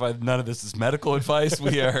clarify, none of this is medical advice.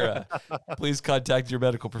 We are please contact your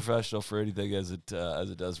medical professional for anything as it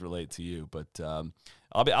does relate to you. But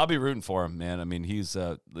I'll be rooting for him, man. I mean, he's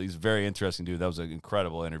a very interesting dude. That was an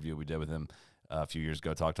incredible interview we did with him a few years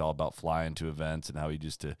ago. Talked all about flying to events and how he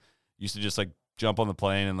used to just like jump on the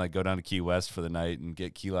plane and like go down to Key West for the night and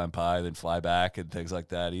get key lime pie, then fly back and things like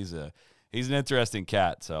that. He's an interesting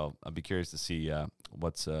cat, so I'll be curious to see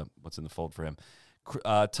what's in the fold for him.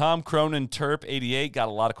 Tom Cronin Terp 88 got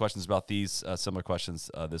a lot of questions about these similar questions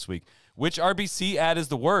this week. Which RBC ad is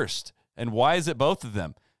the worst, and why is it both of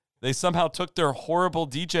them? They somehow took their horrible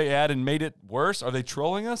DJ ad and made it worse. Are they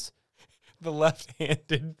trolling us? The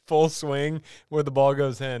left-handed full swing where the ball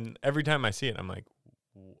goes in. Every time I see it, I'm like,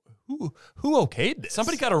 who okayed this?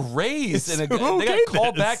 Somebody got a raise, and they got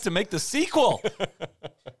called back to make the sequel.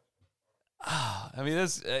 I mean,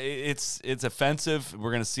 it's offensive.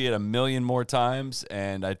 We're going to see it a million more times,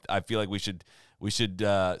 and I feel like we should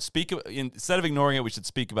speak instead of ignoring it. We should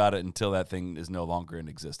speak about it until that thing is no longer in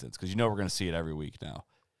existence, because we're going to see it every week now.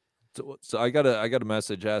 So I got a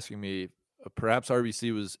message asking me, perhaps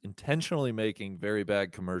RBC was intentionally making very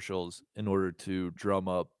bad commercials in order to drum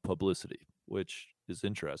up publicity, which is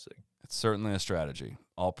interesting. It's certainly a strategy.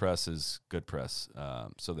 All press is good press,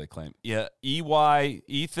 so they claim. Yeah,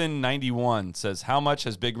 Ethan 91 says, how much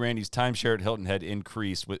has Big Randy's timeshare at Hilton Head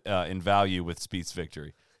increased in value with Spieth's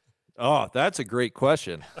victory? Oh, that's a great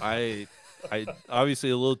question. I obviously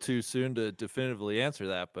a little too soon to definitively answer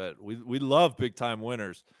that, but we love big time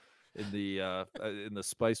winners in the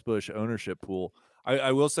Spice Bush ownership pool.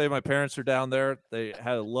 I will say my parents are down there. They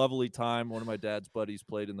had a lovely time. One of my dad's buddies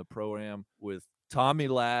played in the Pro-Am with Tommy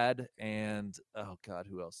Ladd and, oh God,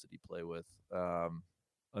 who else did he play with?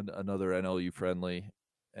 Another NLU friendly.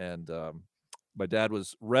 And my dad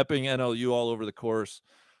was repping NLU all over the course.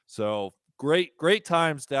 So great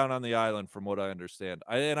times down on the island from what I understand.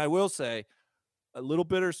 I will say a little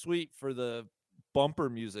bittersweet for the bumper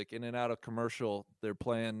music in and out of commercial. They're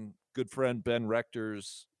playing good friend Ben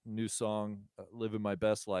Rector's new song, Living My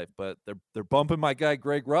Best Life, but they're bumping my guy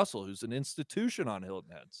Greg Russell, who's an institution on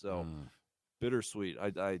Hilton Head. So bittersweet.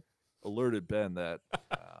 I alerted Ben that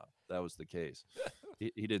that was the case.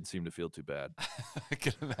 He didn't seem to feel too bad. I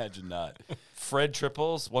can imagine not. Fred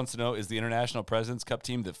Triples wants to know, is the International Presidents Cup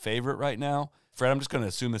team the favorite right now? Fred, I'm just going to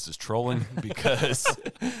assume this is trolling because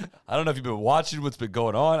I don't know if you've been watching what's been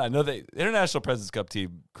going on. I know the International Presidents Cup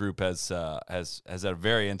team group has had a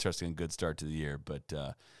very interesting and good start to the year, but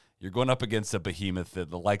you're going up against a behemoth the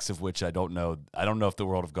likes of which I don't know if the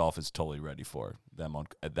world of golf is totally ready for them on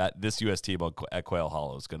that. This U.S. team at Quail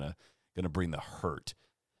Hollow is going to bring the hurt.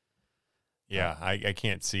 Yeah, I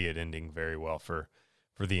can't see it ending very well for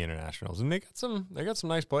the internationals, and they got some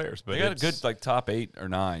nice players, but they got a good like top 8 or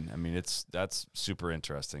 9. I mean, that's super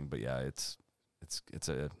interesting. But yeah, it's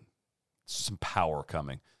some power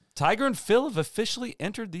coming. Tiger and Phil have officially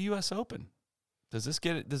entered the U.S. Open. Does this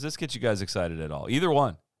get you guys excited at all? Either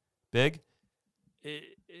one. Big?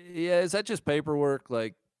 Yeah, is that just paperwork?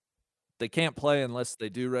 Like, they can't play unless they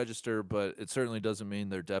do register, but it certainly doesn't mean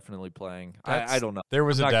they're definitely playing. I don't know. There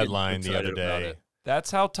was I'm a not getting deadline the other excited about day. it.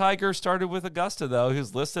 That's how Tiger started with Augusta, though. He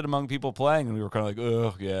was listed among people playing, and we were kind of like,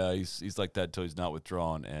 oh, yeah, he's like that until he's not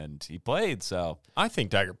withdrawn. And he played, so. I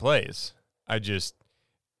think Tiger plays. I just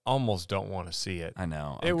almost don't want to see it. I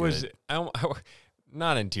know. It was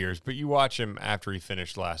not in tears, but you watch him after he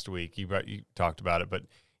finished last week. You talked about it, but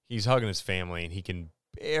he's hugging his family, and he can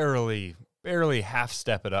barely half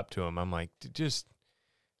step it up to him. I'm like, just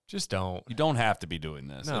don't. You don't have to be doing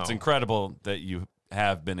this. No. It's incredible that you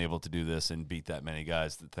have been able to do this and beat that many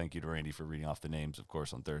guys. Thank you to Randy for reading off the names, of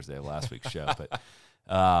course, on Thursday of last week's show. But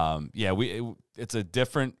it's a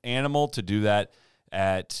different animal to do that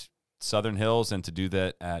at Southern Hills and to do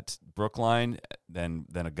that at Brookline than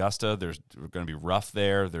Augusta. There's going to be rough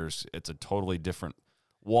there. It's a totally different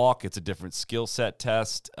walk. It's a different skill set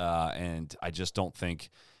test, and I just don't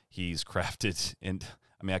think he's crafted. And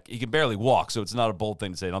I mean, he can barely walk, so it's not a bold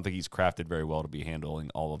thing to say. I don't think he's crafted very well to be handling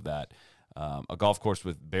all of that. A golf course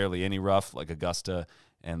with barely any rough like Augusta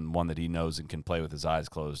and one that he knows and can play with his eyes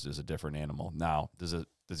closed is a different animal. Now, does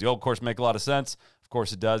the old course make a lot of sense? Of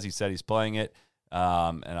course it does. He said he's playing it.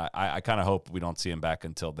 And I kind of hope we don't see him back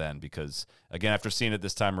until then because, again, after seeing it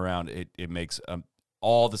this time around, it makes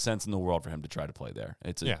all the sense in the world for him to try to play there.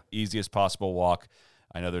 It's the easiest possible walk.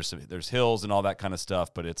 I know there's hills and all that kind of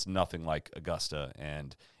stuff, but it's nothing like Augusta,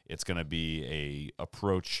 and it's going to be a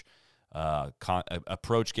approach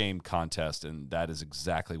game contest, and that is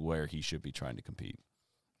exactly where he should be trying to compete.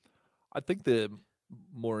 I think the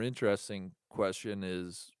more interesting question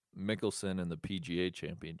is Mickelson and the PGA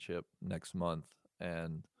Championship next month,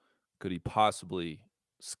 and could he possibly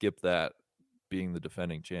skip that being the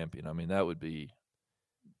defending champion? I mean, that would be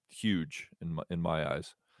huge in my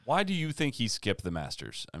eyes. Why do you think he skipped the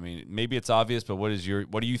Masters? I mean, maybe it's obvious, but what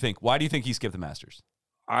do you think? Why do you think he skipped the Masters?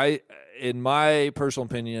 In my personal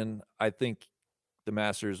opinion, I think the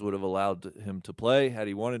Masters would have allowed him to play had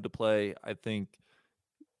he wanted to play. I think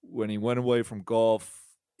when he went away from golf,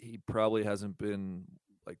 he probably hasn't been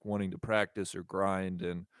like wanting to practice or grind.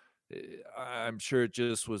 And I'm sure it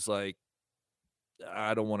just was like,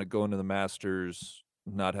 I don't want to go into the Masters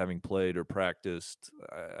not having played or practiced.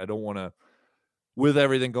 I don't want to, with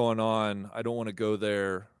everything going on, I don't want to go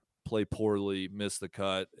there, play poorly, miss the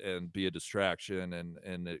cut, and be a distraction,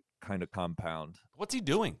 and it kind of compound. What's he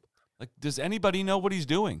doing? Like, does anybody know what he's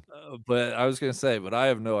doing? But I was going to say, but I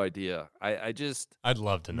have no idea. I'd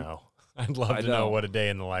love to know. I'd love to know what a day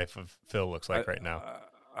in the life of Phil looks like right now.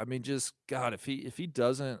 I mean, just God, if he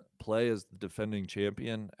doesn't play as the defending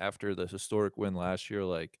champion after the historic win last year,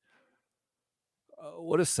 like,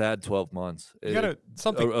 what a sad 12 months.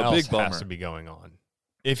 Something a else big bummer. has to be going on.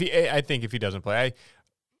 I think if he doesn't play, I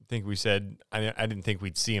think we said I didn't think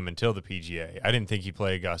we'd see him until the PGA. I didn't think he'd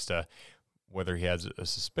play Augusta, whether he has a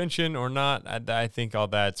suspension or not. I think all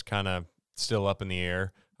that's kind of still up in the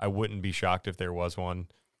air. I wouldn't be shocked if there was one.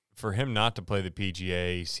 For him not to play the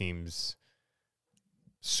PGA seems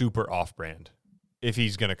super off-brand if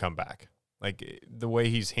he's going to come back. Like the way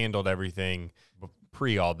he's handled everything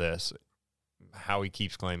pre all this, how he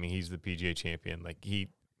keeps claiming he's the PGA champion. Like he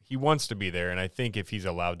wants to be there, and I think if he's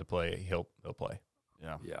allowed to play, he'll play.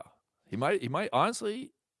 Yeah. He might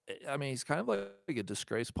honestly. I mean, he's kind of like a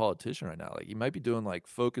disgraced politician right now. Like he might be doing like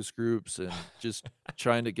focus groups and just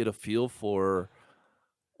trying to get a feel for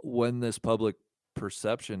when this public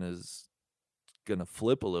perception is going to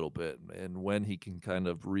flip a little bit and when he can kind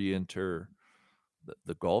of re-enter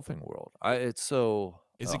the golfing world. It's so.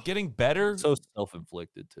 Is it getting better? So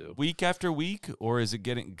self-inflicted too. Week after week, or is it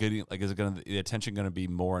getting good? Like, is it going to the attention going to be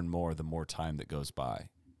more and more the more time that goes by?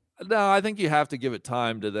 No, I think you have to give it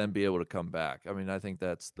time to then be able to come back. I mean, I think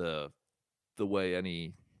that's the way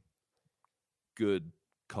any good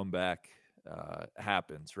comeback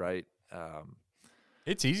happens, right?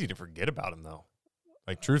 It's easy to forget about him, though.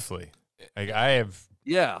 Like, truthfully, like I have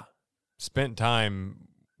spent time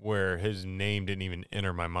where his name didn't even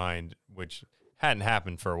enter my mind, which hadn't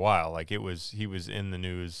happened for a while. Like he was in the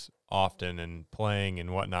news often and playing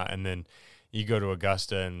and whatnot, and then you go to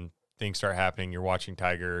Augusta and things start happening. You're watching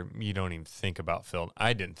Tiger. You don't even think about Phil.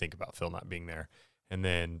 I didn't think about Phil not being there. And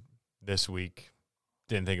then this week,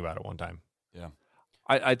 didn't think about it one time. Yeah.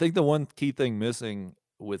 I think the one key thing missing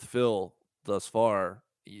with Phil thus far,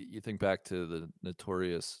 you think back to the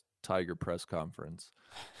notorious Tiger press conference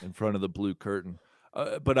in front of the blue curtain.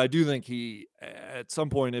 But I do think he, at some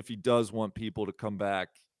point, if he does want people to come back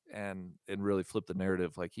and really flip the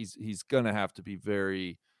narrative, like he's going to have to be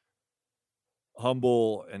very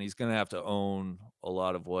humble, and he's going to have to own a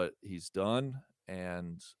lot of what he's done.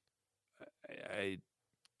 And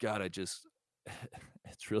God, I just,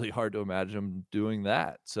 it's really hard to imagine him doing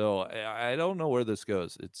that. So I don't know where this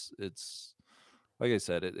goes. It's like I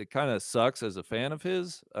said, it kind of sucks as a fan of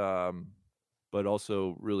his, but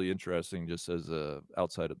also really interesting just as a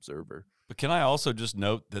outside observer. But can I also just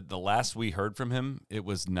note that the last we heard from him, it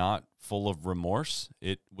was not full of remorse.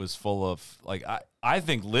 It was full of, like, I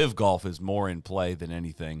think live golf is more in play than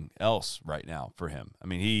anything else right now for him. I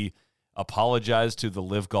mean, he apologized to the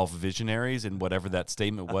live golf visionaries and whatever that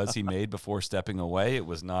statement was he made before stepping away. It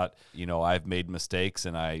was not, I've made mistakes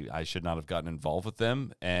and I should not have gotten involved with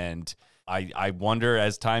them. And I wonder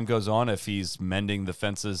as time goes on if he's mending the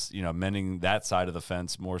fences, mending that side of the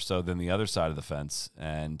fence more so than the other side of the fence.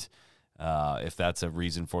 And if that's a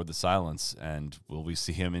reason for the silence. And will we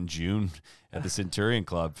see him in June at the Centurion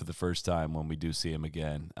Club for the first time when we do see him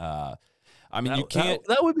again? I mean, you can't.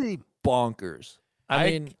 That would be bonkers. I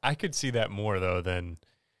mean, I could see that more though than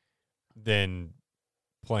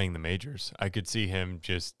playing the majors. I could see him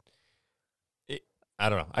just. I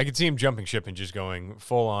don't know. I could see him jumping ship and just going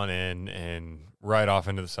full on in and right off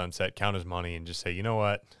into the sunset, count his money, and just say, you know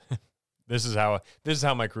what. This is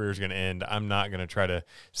how my career is going to end. I'm not going to try to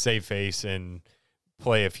save face and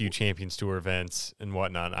play a few Champions Tour events and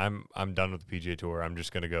whatnot. I'm done with the PGA Tour. I'm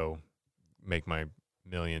just going to go make my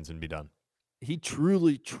millions and be done. He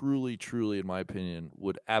truly, truly, truly, in my opinion,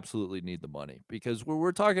 would absolutely need the money, because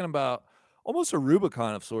we're talking about almost a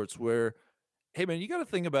Rubicon of sorts where, hey, man, you got to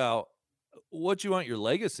think about what you want your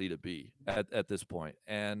legacy to be at this point.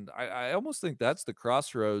 And I almost think that's the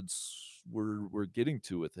crossroads we're getting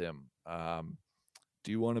to with him.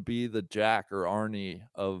 Do you want to be the Jack or Arnie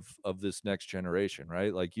of this next generation,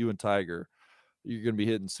 right? Like you and Tiger, you're going to be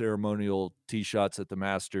hitting ceremonial tee shots at the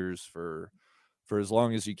Masters for as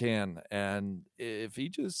long as you can. And if he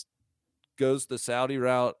just goes the Saudi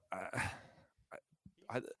route,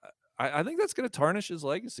 I think that's going to tarnish his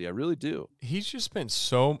legacy. I really do. He's been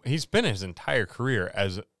his entire career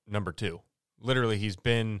as number 2. Literally, he's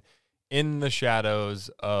been in the shadows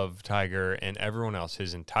of Tiger and everyone else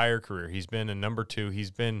his entire career. He's been a number 2.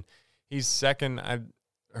 He's second. I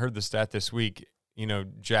heard the stat this week,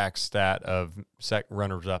 Jack's stat of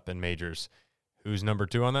runners up in majors. Who's number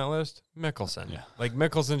 2 on that list? Mickelson. Yeah. Like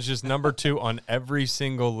Mickelson's just number 2 on every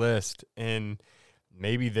single list. And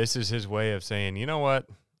maybe this is his way of saying, you know what?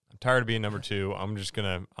 I'm tired of being number 2. I'm just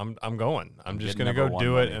going to, I'm going. I'm just going to go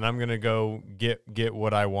do it. And I'm going to go get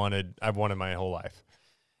what I wanted. I've wanted my whole life.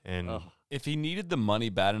 And if he needed the money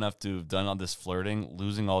bad enough to have done all this flirting,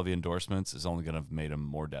 losing all the endorsements is only going to have made him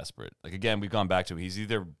more desperate. Like, again, we've gone back to he's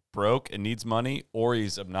either broke and needs money or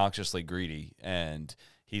he's obnoxiously greedy. And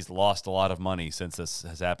he's lost a lot of money since this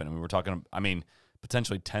has happened. And we were talking, I mean,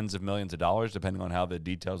 potentially tens of millions of dollars, depending on how the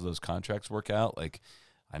details of those contracts work out. Like,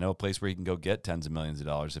 I know a place where he can go get tens of millions of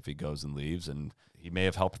dollars if he goes and leaves, and he may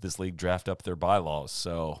have helped this league draft up their bylaws.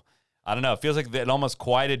 So I don't know. It feels like it almost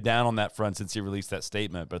quieted down on that front since he released that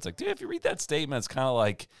statement. But it's like, dude, if you read that statement, it's kind of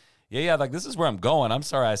like, yeah, like this is where I'm going. I'm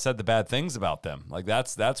sorry I said the bad things about them. Like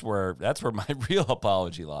that's where my real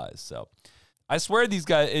apology lies. So I swear these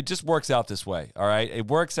guys, it just works out this way. All right. It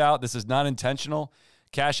works out. This is not intentional.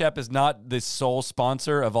 Cash App is not the sole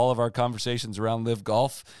sponsor of all of our conversations around live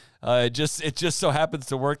golf. It just so happens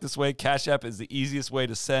to work this way. Cash App is the easiest way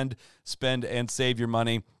to send, spend, and save your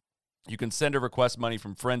money. You can send or request money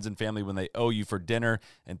from friends and family when they owe you for dinner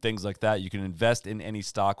and things like that. You can invest in any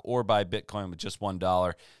stock or buy Bitcoin with just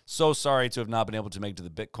 $1. So sorry to have not been able to make it to the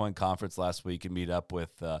Bitcoin conference last week and meet up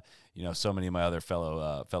with so many of my other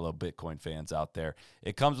fellow Bitcoin fans out there.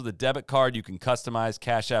 It comes with a debit card you can customize.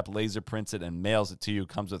 Cash App laser prints it and mails it to you. It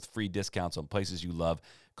comes with free discounts on places you love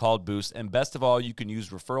called Boost. And best of all, you can use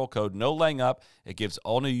referral code No Laying Up. It gives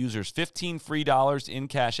all new users $15 free in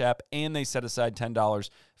Cash App, and they set aside $10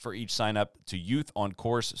 for each sign up to Youth on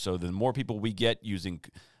Course. So the more people we get using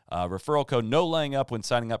referral code No Laying Up when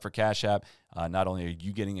signing up for Cash App, not only are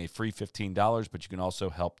you getting a free $15, but you can also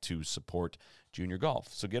help to support junior golf.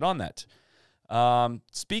 So get on that.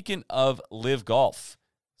 Speaking of live golf,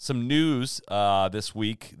 some news this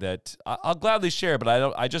week that I'll gladly share,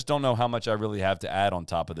 but I just don't know how much I really have to add on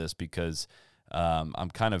top of this because I'm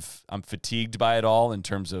fatigued by it all in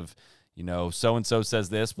terms of, so-and-so says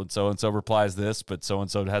this, but so-and-so replies this, but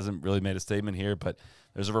so-and-so hasn't really made a statement here. But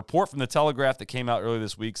there's a report from the Telegraph that came out earlier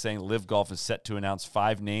this week saying Live Golf is set to announce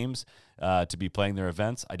 5 names to be playing their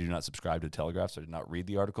events. I do not subscribe to the Telegraph, so I did not read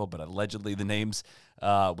the article, but allegedly the names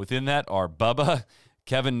within that are Bubba,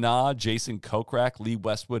 Kevin Na, Jason Kokrak, Lee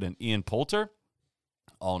Westwood, and Ian Poulter,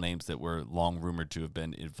 all names that were long rumored to have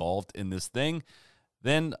been involved in this thing.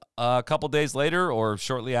 Then a couple days later or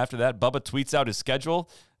shortly after that, Bubba tweets out his schedule,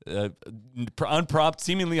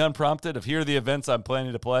 seemingly unprompted, of here are the events I'm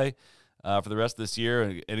planning to play for the rest of this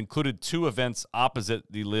year. It included 2 events opposite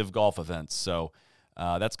the Live Golf events. So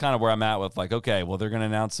that's kind of where I'm at with like, okay, well, they're going to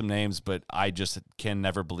announce some names, but I just can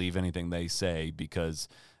never believe anything they say because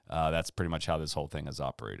that's pretty much how this whole thing has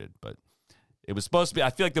operated. But it was supposed to be, I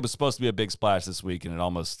feel like there was supposed to be a big splash this week, and it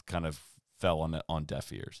almost kind of fell on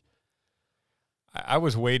deaf ears. I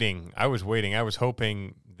was waiting. I was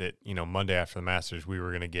hoping that, Monday after the Masters, we were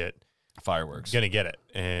going to get fireworks. Going to get it.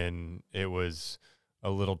 And it was a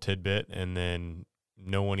little tidbit, and then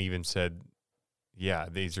no one even said, yeah,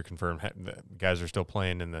 these are confirmed. The guys are still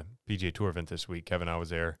playing in the PGA Tour event this week. Kevin, I was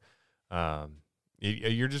there. I'm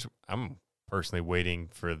personally waiting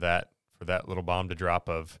for that little bomb to drop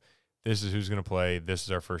of this is who's going to play, this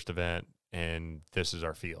is our first event, and this is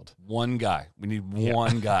our field. One guy. We need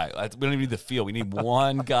one guy. We don't even need the field. We need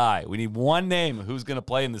one guy. We need one name who's going to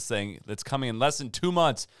play in this thing that's coming in less than 2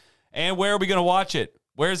 months. And where are we going to watch it?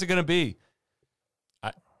 Where is it going to be?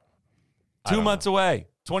 2 months away.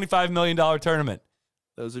 $25 million tournament.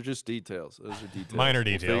 Those are just details. Minor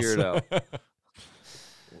details. We'll figure it out.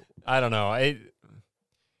 I don't know.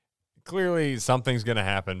 Clearly something's going to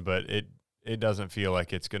happen, but it doesn't feel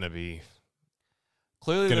like it's going to be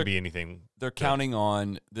anything. They're counting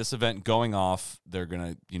on this event going off. They're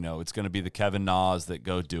going to, it's going to be the Kevin Nas that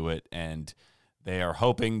go do it, and they are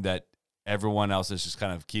hoping that everyone else is just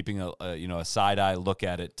kind of keeping a side-eye look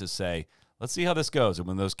at it to say, let's see how this goes. And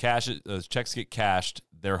when those checks get cashed,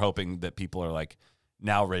 they're hoping that people are like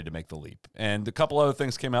now ready to make the leap. And a couple other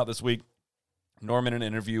things came out this week. Norman, in an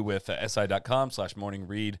interview with SI.com/Morning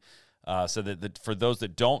Read, said that for those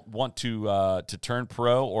that don't want to turn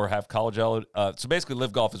pro or have college so basically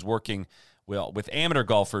Live Golf is working with amateur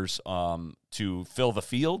golfers to fill the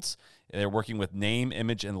fields. They're working with name,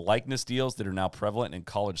 image, and likeness deals that are now prevalent in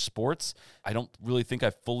college sports. I don't really think I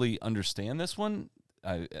fully understand this one.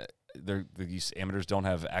 These amateurs don't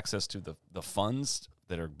have access to the funds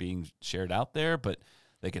that are being shared out there, but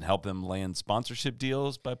they can help them land sponsorship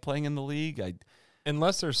deals by playing in the league.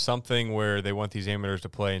 Unless there's something where they want these amateurs to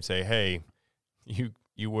play and say, hey,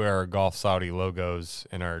 you wear our Golf Saudi logos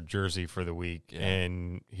in our jersey for the week,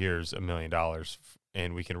 and here's $1 million,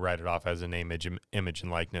 and we can write it off as a name, image,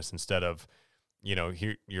 and likeness instead of,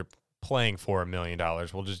 here you're playing for $1 million.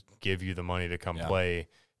 We'll just give you the money to come play,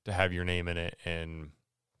 to have your name in it and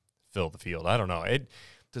fill the field. I don't know.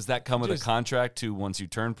 Does that come with a contract to once you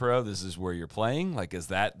turn pro, this is where you're playing? Like, is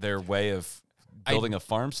that their way of building a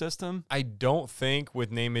farm system? I don't think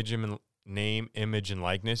with name, image, and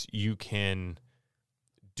likeness, you can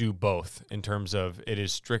do both in terms of it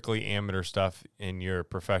is strictly amateur stuff, and your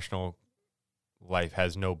professional life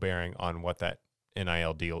has no bearing on what that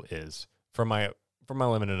NIL deal is. From my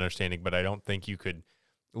limited understanding, but I don't think you could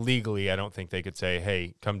legally, I don't think they could say,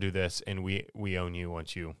 hey, come do this, and we own you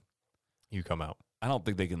once you come out. I don't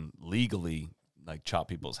think they can legally like chop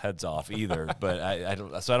people's heads off either, but I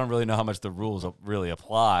don't really know how much the rules really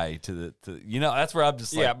apply to that's where I'm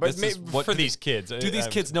just like, but for these kids, do these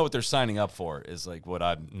kids know what they're signing up for? Is like what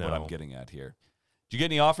I'm getting at here. Did you get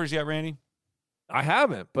any offers yet, Randy? I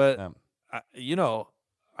haven't, but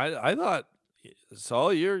I thought,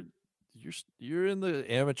 Saul, you're in the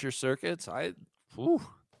amateur circuits.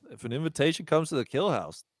 If an invitation comes to the Kill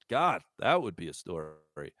House, God, that would be a story.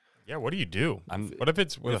 Yeah, what do you do? What if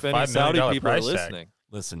it's with if a any $5 Saudi million people price are tag? listening?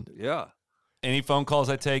 Listen, Yeah. Any phone calls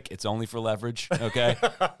I take, it's only for leverage. Okay,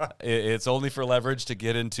 it's only for leverage to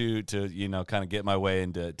get into kind of get my way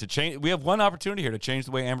into to change. We have one opportunity here to change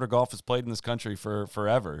the way amateur golf is played in this country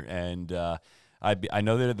forever, and I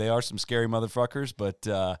know that they are some scary motherfuckers, but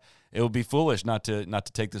it would be foolish not to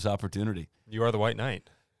take this opportunity. You are the white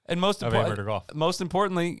knight. And most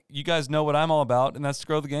importantly, you guys know what I'm all about, and that's to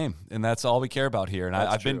grow the game, and that's all we care about here. And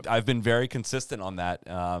I've been very consistent on that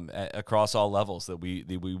across all levels that we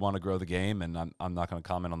want to grow the game, and I'm not going to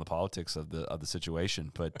comment on the politics of the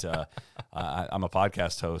situation, but I'm a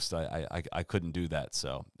podcast host. I couldn't do that,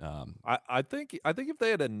 so I think if they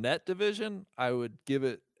had a net division, I would give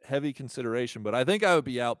it heavy consideration, but I think I would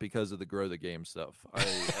be out because of the grow the game stuff.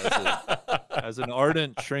 As an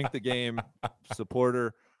ardent shrink the game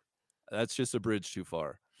supporter, that's just a bridge too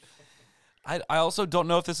far. I also don't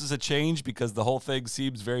know if this is a change because the whole thing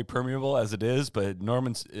seems very permeable as it is, but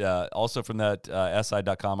Norman's also from that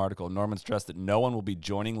SI.com article, Norman stressed that no one will be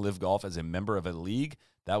joining Live Golf as a member of a league.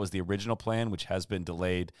 That was the original plan, which has been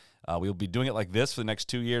delayed. We will be doing it like this for the next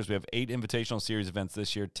 2 years. We have 8 Invitational Series events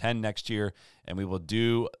this year, 10 next year, and we will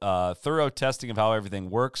do thorough testing of how everything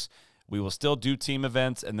works. We will still do team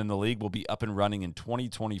events, and then the league will be up and running in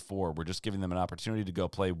 2024. We're just giving them an opportunity to go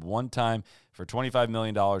play one time for $25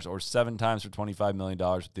 million or 7 times for $25 million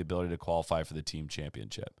with the ability to qualify for the team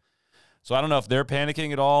championship. So I don't know if they're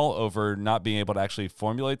panicking at all over not being able to actually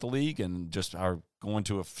formulate the league and just are going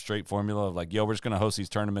to a straight formula of like, yo, we're just going to host these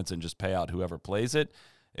tournaments and just pay out whoever plays it.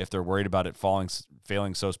 If they're worried about it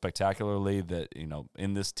failing so spectacularly that,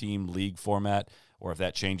 in this team league format, or if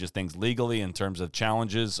that changes things legally in terms of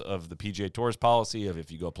challenges of the PGA Tour's policy of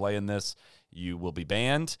if you go play in this, you will be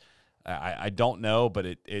banned. I don't know, but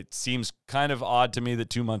it seems kind of odd to me that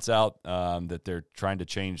 2 months out that they're trying to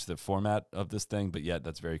change the format of this thing, but yet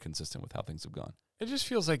that's very consistent with how things have gone. It just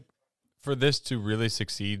feels like for this to really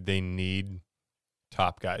succeed, they need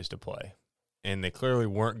top guys to play. And they clearly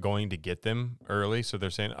weren't going to get them early, so they're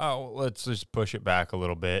saying, oh, let's just push it back a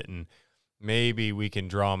little bit, and maybe we can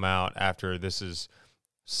draw them out after this is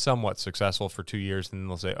somewhat successful for 2 years, and then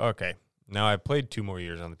they'll say, okay, now I've played 2 more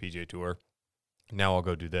years on the PGA Tour. Now I'll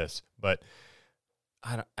go do this. But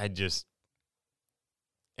I just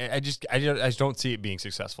don't see it being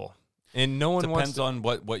successful. And no one depends on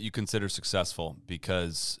what you consider successful,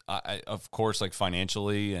 because of course, like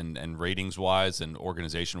financially and ratings wise and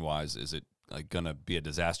organization wise, is it like going to be a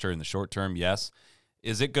disaster in the short term? Yes.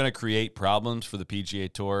 Is it going to create problems for the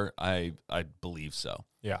PGA Tour? I believe so.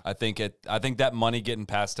 Yeah. I think that money getting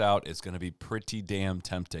passed out is going to be pretty damn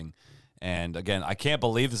tempting. And again, I can't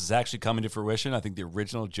believe this is actually coming to fruition. I think the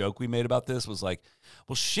original joke we made about this was like,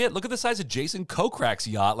 well, shit, look at the size of Jason Kokrak's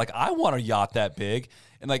yacht. Like, I want a yacht that big.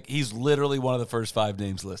 And like, he's literally one of the first 5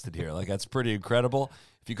 names listed here. Like, that's pretty incredible.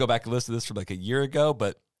 If you go back and listen to this from like a year ago,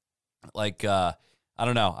 but like, I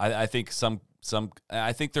don't know. I think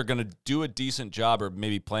I think they're going to do a decent job, or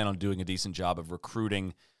maybe plan on doing a decent job of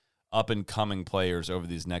recruiting up-and-coming players over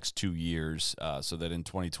these next 2 years, so that in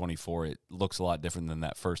 2024 it looks a lot different than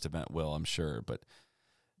that first event will, I'm sure. But,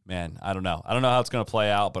 man, I don't know. I don't know how it's going to play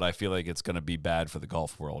out, but I feel like it's going to be bad for the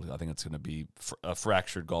golf world. I think it's going to be a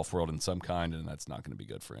fractured golf world in some kind, and that's not going to be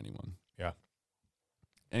good for anyone. Yeah.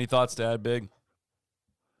 Any thoughts to add, Big?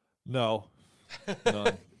 No.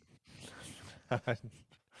 None.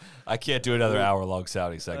 I can't do another hour-long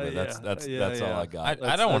Saudi segment. That's all I got.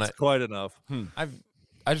 I don't want to. That's quite enough.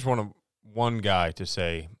 I just want one guy to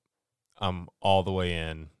say, I'm all the way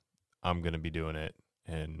in. I'm going to be doing it.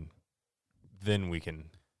 And then we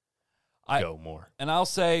can go more. And I'll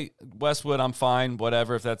say, Westwood, I'm fine,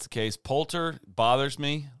 whatever, if that's the case. Poulter bothers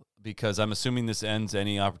me because I'm assuming this ends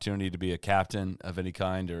any opportunity to be a captain of any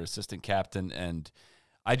kind or assistant captain. And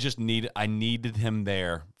I needed him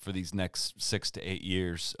there for these next 6 to 8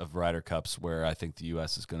 years of Ryder Cups, where I think the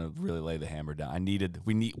U.S. is going to really lay the hammer down.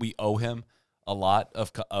 We owe him a lot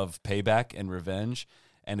of payback and revenge,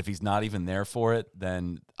 and if he's not even there for it,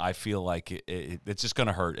 then I feel like it's just going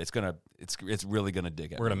to hurt. It's really going to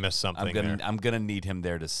dig at me. We're going to miss something. I'm going to need him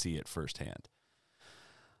there to see it firsthand.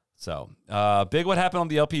 So, Big, what happened on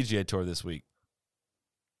the LPGA Tour this week?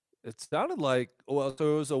 It sounded like, so it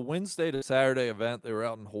was a Wednesday to Saturday event. They were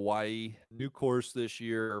out in Hawaii. New course this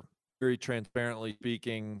year, very transparently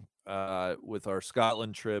speaking, with our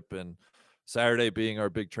Scotland trip and Saturday being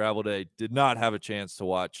our big travel day. Did not have a chance to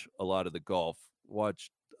watch a lot of the golf.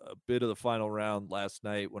 Watched a bit of the final round last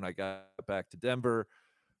night when I got back to Denver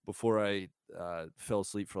before I fell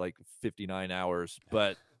asleep for like 59 hours.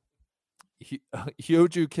 But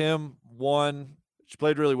Hyoju Kim won. She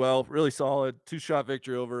played really well, really solid. 2-shot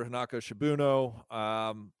victory over Hanako Shibuno.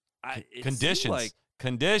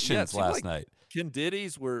 Conditions last night.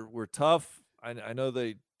 Conditions were tough. I know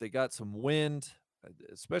they got some wind,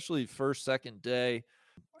 especially first, second day.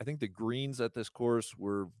 I think the greens at this course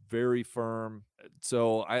were very firm.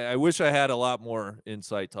 So I wish I had a lot more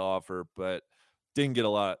insight to offer, but didn't get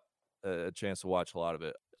a chance to watch a lot of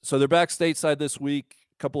it. So they're back stateside this week.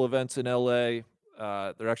 A couple events in LA.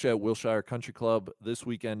 They're actually at Wilshire Country Club this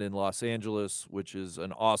weekend in Los Angeles, which is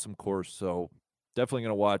an awesome course. So definitely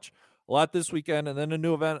going to watch a lot this weekend. And then a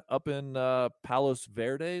new event up in Palos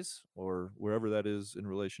Verdes, or wherever that is in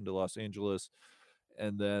relation to Los Angeles.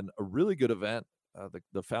 And then a really good event,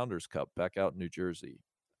 the Founders Cup back out in New Jersey.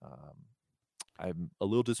 I'm a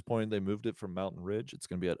little disappointed they moved it from Mountain Ridge. It's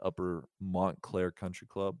going to be at Upper Montclair Country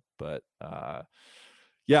Club. But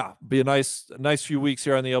yeah, be a nice few weeks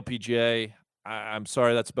here on the LPGA. I'm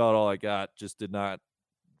sorry, that's about all I got. Just did not,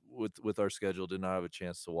 with our schedule, did not have a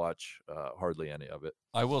chance to watch hardly any of it.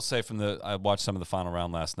 I will say I watched some of the final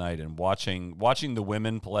round last night, and watching the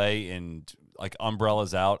women play in like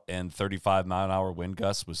umbrellas out and 35-mile-an-hour wind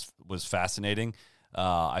gusts was fascinating.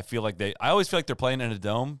 I always feel like they're playing in a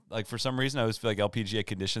dome. Like for some reason, I always feel like LPGA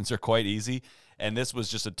conditions are quite easy. And this was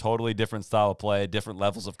just a totally different style of play, different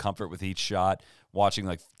levels of comfort with each shot, watching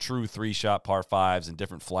like true 3-shot par fives and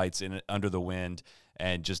different flights under the wind,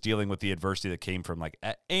 and just dealing with the adversity that came from like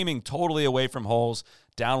aiming totally away from holes,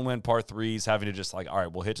 downwind par threes, having to just like, all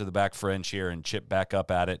right, we'll hit to the back fringe here and chip back up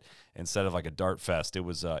at it instead of like a dart fest. It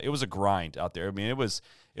was a grind out there. I mean, it was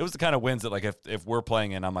the kind of wins that like if we're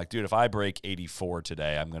playing in, I'm like, dude, if I break 84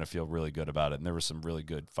 today, I'm going to feel really good about it. And there were some really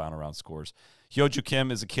good final round scores. Hyoju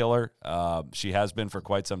Kim is a killer. She has been for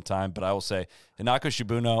quite some time, but I will say Hinako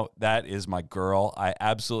Shibuno, that is my girl. I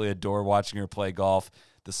absolutely adore watching her play golf.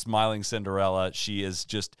 The smiling Cinderella. She is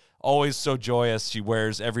just always so joyous. She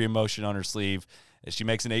wears every emotion on her sleeve. She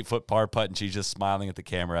makes an 8-foot par putt, and she's just smiling at the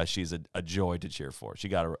camera. She's a joy to cheer for. She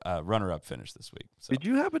got a runner-up finish this week. So. Did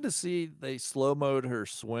you happen to see they slow-mode her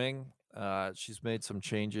swing? She's made some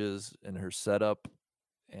changes in her setup,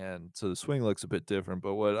 and so the swing looks a bit different.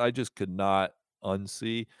 But what I just could not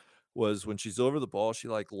unsee was when she's over the ball, she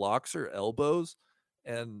like locks her elbows,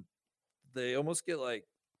 and they almost get like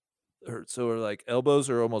her like elbows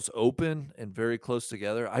are almost open and very close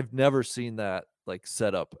together. I've never seen that like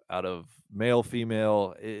setup out of male,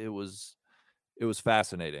 female. It was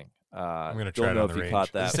fascinating. I'm gonna try don't it know on if the you range.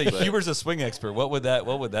 caught that. Say Huber's a swing expert. What would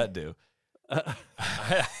that do? I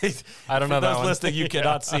don't know For that those one. listening, you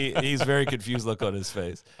cannot see. He's very confused look on his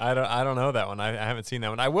face. I don't know that one. I haven't seen that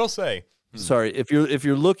one. I will say, Sorry, if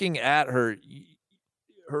you're looking at her,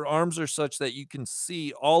 her arms are such that you can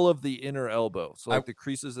see all of the inner elbow, so like the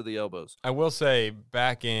creases of the elbows. I will say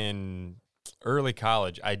back in early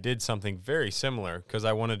college, I did something very similar because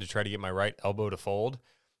I wanted to try to get my right elbow to fold.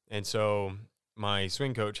 And so my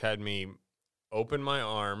swing coach had me open my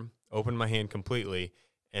arm, open my hand completely,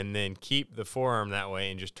 and then keep the forearm that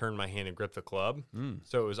way and just turn my hand and grip the club.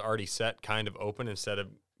 So it was already set kind of open instead of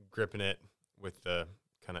gripping it with the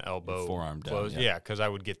kind of elbow forearm closed. down. Yeah, because I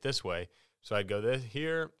would get this way. So I'd go this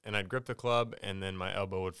here, and I'd grip the club, and then my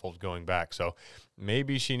elbow would fold going back. So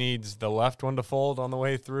maybe she needs the left one to fold on the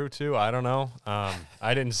way through, too. I don't know.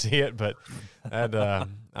 I didn't see it, but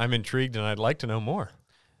I'm intrigued, and I'd like to know more.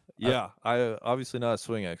 Yeah, I obviously not a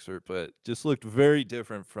swing expert, but just looked very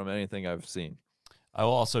different from anything I've seen. I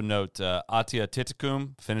will also note Atia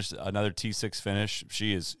Titikum finished another T6 finish.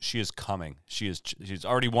 She is coming. She's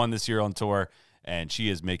already won this year on tour, and she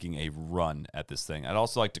is making a run at this thing. I'd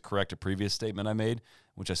also like to correct a previous statement I made,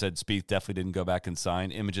 which I said Spieth definitely didn't go back and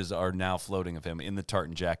sign. Images are now floating of him in the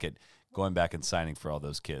tartan jacket going back and signing for all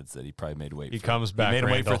those kids that he probably made wait for. He comes back,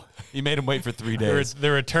 He made him wait for 3 days. The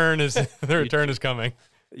return is coming.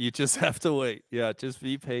 You just have to wait. Yeah, just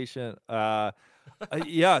be patient.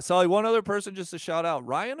 Yeah, Solly, one other person just to shout out.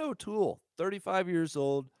 Ryan O'Toole, 35 years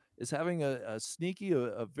old, is having a sneaky,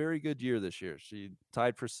 a very good year this year. She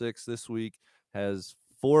tied for 6th this week, has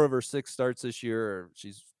 4 of her 6 starts this year.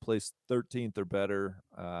 She's placed 13th or better.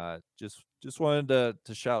 Just wanted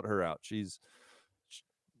to shout her out. She's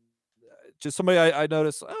just somebody I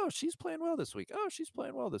noticed, oh, she's playing well this week. Oh, she's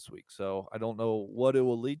playing well this week. So I don't know what it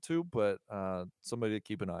will lead to, but somebody to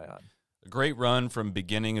keep an eye on. A great run from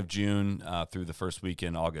beginning of June through the first week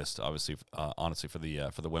in August. Obviously, honestly, for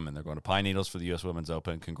the women, they're going to Pine Needles for the U.S. Women's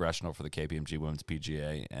Open, Congressional for the KPMG Women's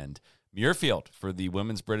PGA, and Muirfield for the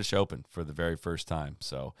Women's British Open for the very first time.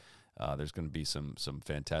 So there's going to be some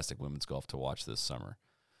fantastic women's golf to watch this summer.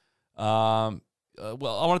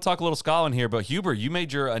 Well, I want to talk a little Scotland here, but Huber, you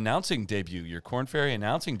made your announcing debut, your Corn Ferry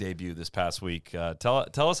announcing debut this past week.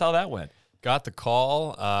 Tell us how that went. Got the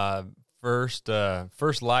call. First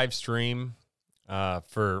live stream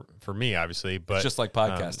for me, obviously, but It's just like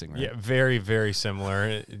podcasting, right? Yeah, very, very similar.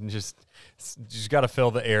 It just got to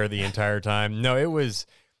fill the air the entire time. No, it was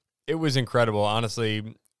incredible.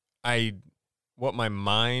 Honestly, what my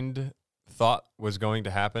mind thought was going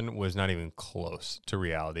to happen was not even close to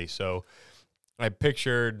reality. So I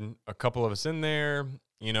pictured a couple of us in there.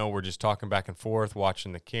 You know, we're just talking back and forth,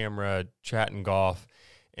 watching the camera, chatting golf,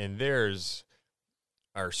 and there's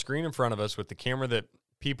our screen in front of us with the camera that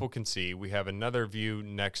people can see. We have another view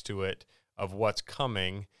next to it of what's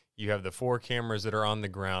coming. You have the 4 cameras that are on the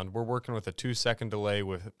ground. We're working with a 2-second delay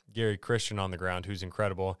with Gary Christian on the ground, who's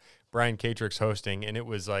incredible. Brian Catrix hosting, and it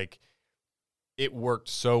was like, it worked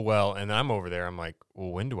so well. And I'm over there. I'm like, well,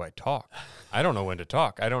 when do I talk? I don't know when to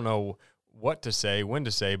talk. I don't know what to say, when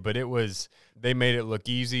to say, but they made it look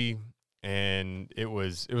easy, and it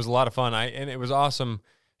was a lot of fun. And it was awesome.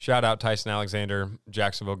 Shout out Tyson Alexander,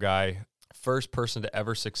 Jacksonville guy. First person to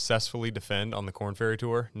ever successfully defend on the Corn Ferry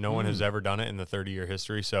Tour. No one has ever done it in the 30-year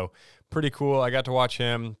history. So pretty cool. I got to watch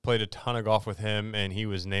him, played a ton of golf with him, and he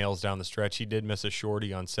was nails down the stretch. He did miss a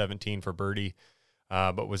shorty on 17 for birdie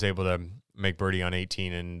but was able to make birdie on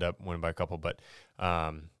 18 and end up winning by a couple. But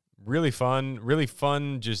really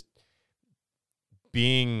fun just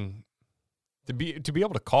being to be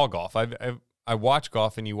able to call golf. I watch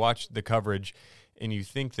golf, and you watch the coverage, and you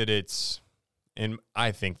think that it's, and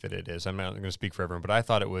I think that it is. I'm not going to speak for everyone, but I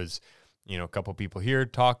thought it was, a couple people here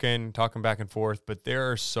talking back and forth. But there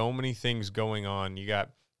are so many things going on. You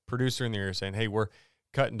got producer in the ear saying, "Hey, we're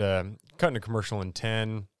cutting to commercial in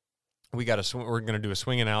 10. We're going to do a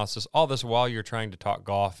swing analysis." All this while you're trying to talk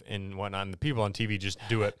golf and whatnot. And the people on TV just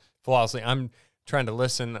do it flawlessly. I'm trying to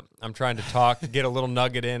listen. I'm trying to talk, get a little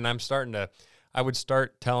nugget in. I would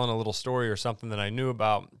start telling a little story or something that I knew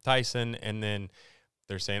about Tyson, and then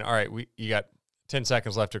they're saying, "All right, you got 10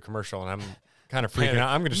 seconds left to commercial," and I'm kind of freaking out.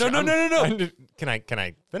 I'm going to no. Can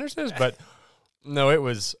I finish this? But no, it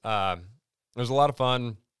was a lot of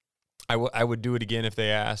fun. I would do it again if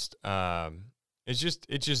they asked. It's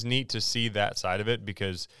just neat to see that side of it,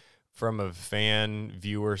 because from a fan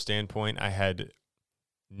viewer standpoint, I had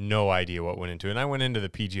no idea what went into it. And I went into the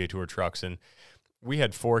PGA Tour trucks, and we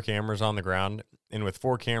had 4 cameras on the ground, and with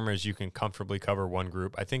 4 cameras, you can comfortably cover one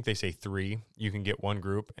group. I think they say 3, you can get one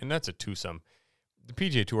group, and that's a twosome. The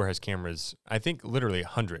PGA Tour has cameras, I think literally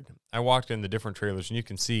 100. I walked in the different trailers, and you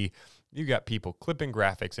can see you got people clipping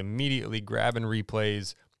graphics, immediately grabbing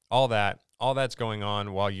replays, all that's going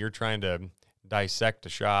on while you're trying to dissect a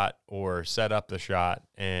shot or set up the shot,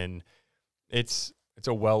 and it's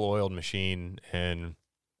a well-oiled machine. And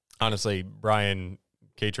honestly, Brian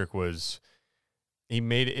Katrick it's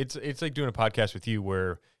like doing a podcast with you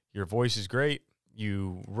where your voice is great,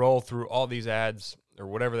 you roll through all these ads or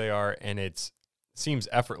whatever they are, and it seems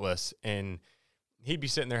effortless. And he'd be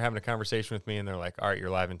sitting there having a conversation with me, and they're like, "All right, you're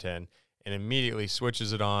live in 10." And immediately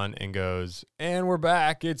switches it on and goes, "And we're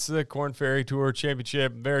back. It's the Korn Ferry Tour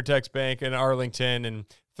Championship, Veritex Bank in Arlington," and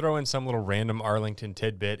throw in some little random Arlington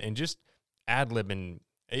tidbit and just ad-libbing.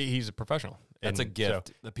 He's a professional. That's a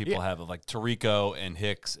gift that people have of like Tirico and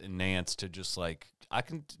Hicks and Nance to just like, I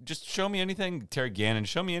can just show me anything. Terry Gannon,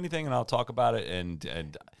 show me anything and I'll talk about it. And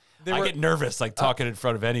I get nervous like talking in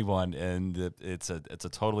front of anyone, and it's a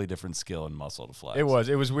totally different skill and muscle to flex. It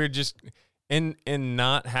was weird. Just in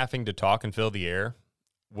not having to talk and fill the air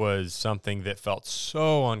was something that felt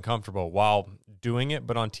so uncomfortable while doing it.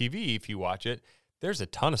 But on TV, if you watch it, there's a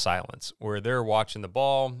ton of silence where they're watching the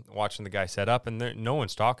ball, watching the guy set up, and no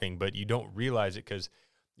one's talking, but you don't realize it because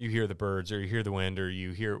you hear the birds or you hear the wind or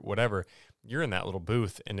you hear whatever. You're in that little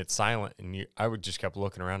booth and it's silent, and I would just kept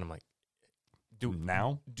looking around. I'm like,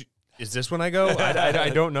 is this when I go? I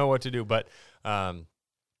don't know what to do, but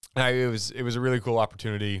it was a really cool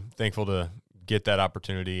opportunity. Thankful to get that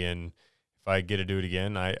opportunity, and if I get to do it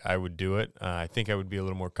again, I would do it. I think I would be a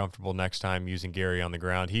little more comfortable next time using Gary on the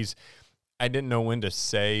ground. I didn't know when to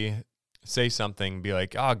say something, be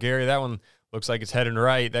like, "Oh, Gary, that one looks like it's heading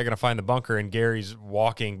right. They're going to find the bunker," and Gary's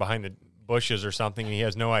walking behind the bushes or something, and he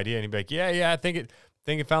has no idea. And he'd be like, "Yeah, I think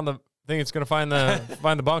it's going to find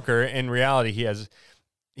the bunker." In reality,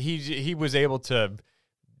 he was able to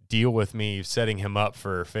deal with me setting him up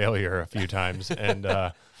for failure a few times, and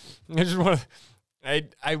I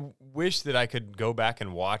wish that I could go back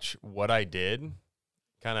and watch what I did.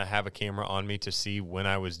 Kind of have a camera on me to see when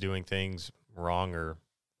I was doing things wrong or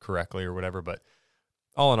correctly or whatever. But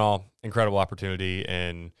all in all, incredible opportunity.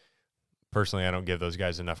 And personally, I don't give those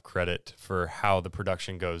guys enough credit for how the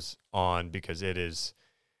production goes on, because it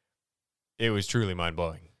was truly mind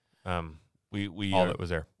blowing. That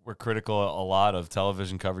was there. We're critical a lot of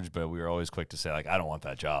television coverage, but we were always quick to say, like, I don't want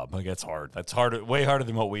that job. Like, it's hard. That's hard, way harder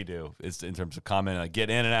than what we do. It's in terms of comment, like,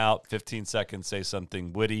 get in and out, 15 seconds, say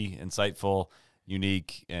something witty, insightful,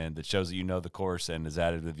 unique, and that shows that you know the course and is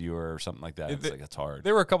added to the viewer or something like that. It's hard.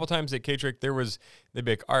 There were a couple times at Katrick, they'd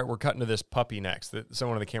be like, "All right, we're cutting to this puppy next," that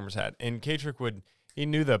someone of the cameras had. And Katrick he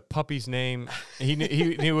knew the puppy's name. He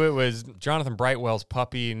knew it was Jonathan Brightwell's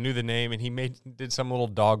puppy, and knew the name, and he did some little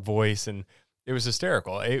dog voice, and it was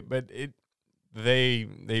hysterical. They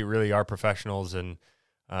really are professionals, and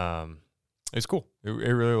it's cool. It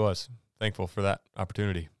really was. Thankful for that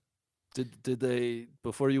opportunity. Did they,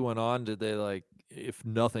 before you went on, did they, like, if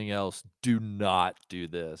nothing else, do not do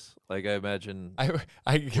this? Like, I imagine I were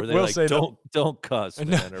they will like, say don't cuss,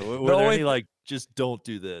 man, or were there any like, just don't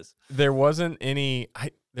do this? There wasn't any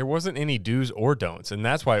do's or don'ts, and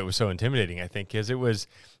that's why it was so intimidating, I think, because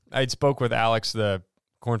I'd spoke with Alex, the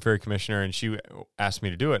Korn Ferry commissioner, and she asked me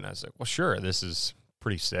to do it, and I was like, "Well, sure, this is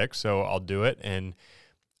pretty sick, so I'll do it." And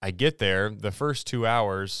I get there, the first 2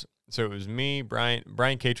 hours. So it was me,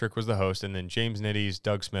 Brian Katrick was the host, and then James Nitties,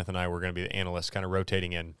 Doug Smith, and I were going to be the analysts, kind of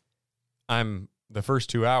rotating in. I'm the first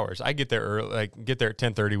 2 hours. I get there early, get there at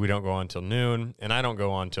 10:30. We don't go on till noon, and I don't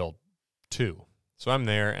go on till 2. So I'm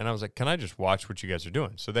there, and I was like, can I just watch what you guys are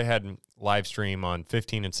doing? So they had live stream on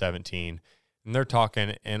 15 and 17, and they're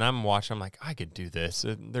talking, and I'm watching. I'm like, I could do this.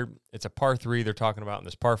 It's a par 3 they're talking about, and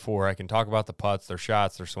this par 4. I can talk about the putts, their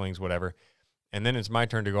shots, their swings, whatever. And then it's my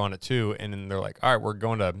turn to go on at 2, and then they're like, all right, we're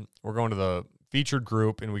going to the featured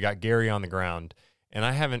group, and we got Gary on the ground. And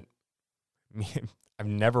I've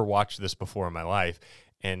never watched this before in my life.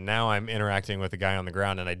 And now I'm interacting with a guy on the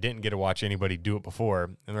ground, and I didn't get to watch anybody do it before.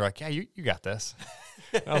 And they're like, yeah, you got this.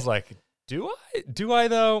 I was like, do I? Do I,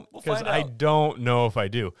 though? Because I don't know if I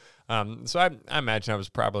do. So I imagine I was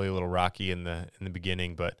probably a little rocky in the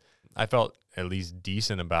beginning, but I felt at least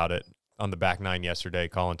decent about it on the back 9 yesterday,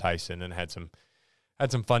 calling Tyson, and had some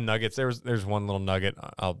fun nuggets. There's one little nugget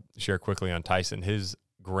I'll share quickly on Tyson. His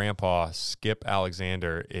grandpa, Skip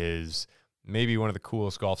Alexander, is maybe one of the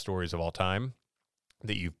coolest golf stories of all time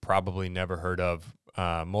that you've probably never heard of.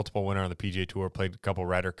 Multiple winner on the PGA Tour, played a couple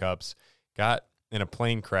Ryder Cups, got in a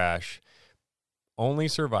plane crash, only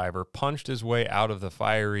survivor, punched his way out of the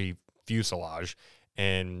fiery fuselage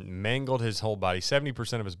and mangled his whole body.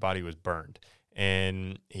 70% of his body was burned.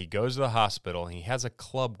 And he goes to the hospital, and he has a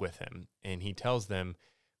club with him, and he tells them,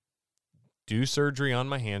 do surgery on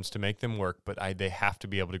my hands to make them work, but they have to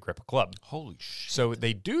be able to grip a club. Holy shit. So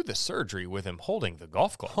they do the surgery with him holding the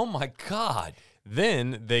golf club. Oh, my God.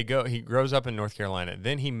 Then he grows up in North Carolina.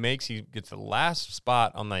 Then he gets the last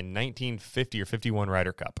spot on the 1950 or 51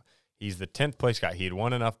 Ryder Cup. He's the 10th place guy. He had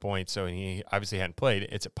won enough points, so he obviously hadn't played.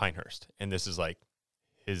 It's at Pinehurst, and this is like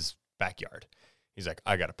his backyard. He's like,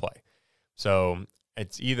 I got to play. So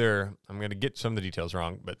it's either, I'm going to get some of the details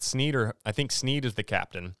wrong, but I think Snead is the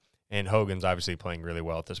captain, and Hogan's obviously playing really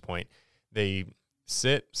well at this point. They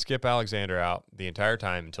sit Skip Alexander out the entire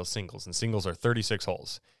time until singles, and singles are 36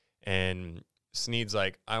 holes. And Snead's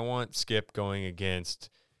like, I want Skip going against,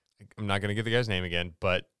 I'm not going to get the guy's name again,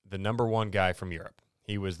 but the number 1 guy from Europe.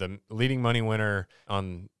 He was the leading money winner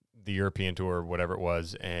on the European Tour, or whatever it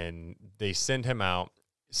was, and they send him out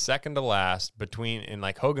second to last and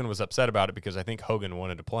like Hogan was upset about it because I think Hogan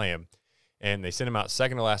wanted to play him, and they sent him out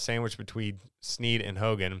second to last, sandwiched between Snead and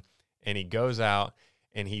Hogan, and he goes out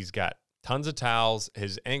and he's got tons of towels,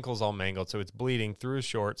 his ankle's all mangled, so it's bleeding through his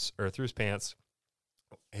shorts or through his pants.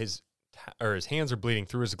 His hands are bleeding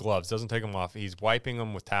through his gloves, doesn't take them off. He's wiping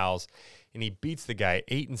them with towels, and he beats the guy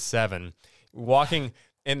 8-7, walking.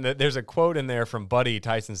 And there's a quote in there from Buddy,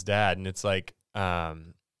 Tyson's dad, and it's like,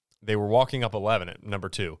 they were walking up 11 at number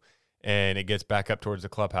 2, and it gets back up towards the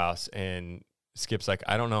clubhouse, and Skip's like,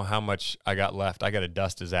 I don't know how much I got left. I got to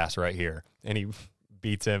dust his ass right here. And he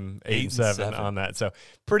beats him 8-7 on that. So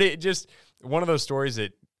pretty, just one of those stories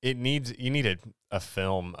that you need a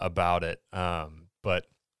film about it. But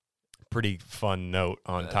pretty fun note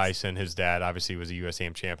on Tyson. His dad obviously was a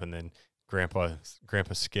USAM champ, and then Grandpa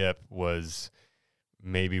Skip was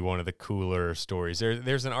maybe one of the cooler stories.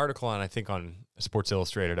 There's an article on Sports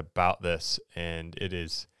Illustrated about this, and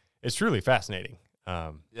it's truly fascinating.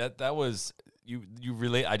 Yeah, that was you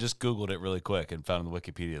relate. I just Googled it really quick and found in the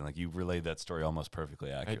Wikipedia, and like you relayed that story almost perfectly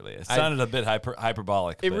accurately. It sounded a bit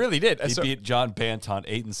hyperbolic. It really did. He beat John Banton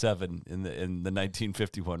 8-7 in the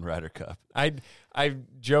 1951 Ryder Cup. I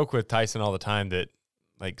joke with Tyson all the time that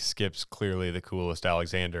like Skip's clearly the coolest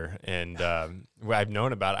Alexander, and I've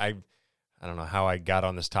known about it. I don't know how I got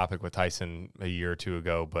on this topic with Tyson a year or two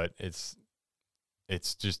ago, but it's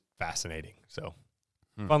just fascinating. So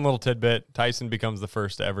fun little tidbit. Tyson becomes the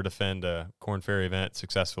first to ever defend a Korn Ferry event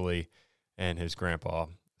successfully, and his grandpa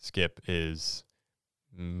Skip is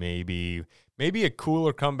maybe a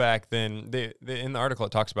cooler comeback than in the article.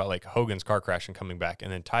 It talks about like Hogan's car crash and coming back,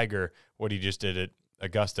 and then Tiger, what he just did at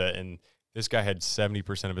Augusta, and this guy had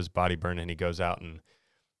 70% of his body burned, and he goes out and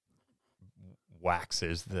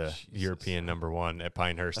waxes the European number 1 at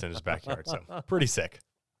Pinehurst in his backyard. So pretty sick.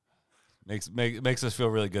 Makes us feel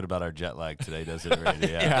really good about our jet lag today, doesn't it, Randy?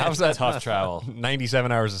 Yeah, how's that tough travel?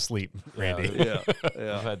 97 hours of sleep, Randy. Yeah.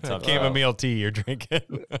 I've had tough chamomile tea you're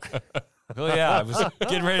drinking. Well, yeah, I was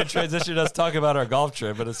getting ready to transition us talk about our golf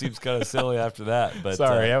trip, but it seems kind of silly after that. But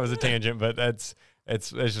sorry, that was a tangent, but it's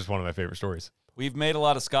just one of my favorite stories. We've made a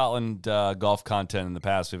lot of Scotland golf content in the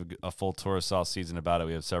past. We have a full tourist sauce season about it.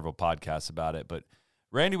 We have several podcasts about it. But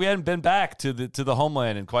Randy, we hadn't been back to the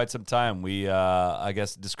homeland in quite some time. We, I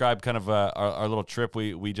guess, describe kind of our little trip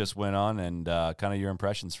we just went on and kind of your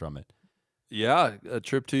impressions from it. Yeah, a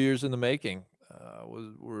trip 2 years in the making.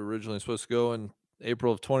 We were originally supposed to go in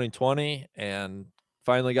April of 2020 and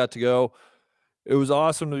finally got to go. It was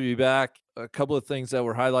awesome to be back. A couple of things that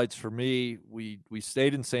were highlights for me, we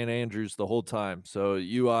stayed in St. Andrews the whole time. So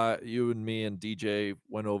you and me and DJ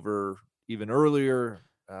went over even earlier,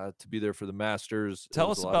 to be there for the Masters. It Tell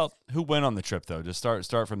was a us lot of about who went on the trip, though. Just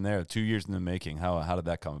start from there. 2 years in the making. How did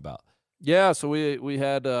that come about? Yeah, so we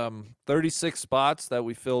had, 36 spots that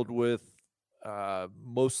we filled with,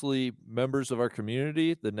 mostly members of our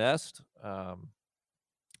community, the Nest.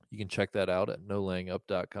 You can check that out at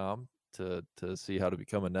nolayingup.com to see how to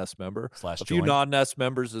become a Nest member. Slash A few join. non-Nest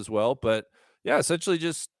members as well, but yeah, essentially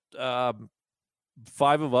just, 5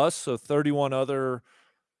 of us, so 31 other,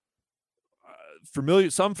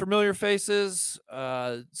 familiar faces,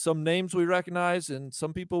 some names we recognize, and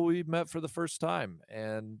some people we met for the first time.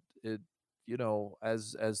 And it,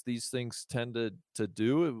 as these things tend to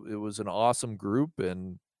do, it was an awesome group,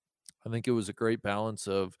 and I think it was a great balance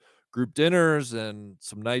of group dinners and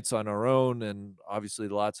some nights on our own, and obviously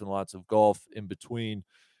lots and lots of golf in between.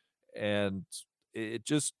 And it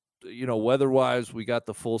just, weather-wise, we got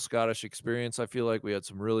the full Scottish experience. I feel like we had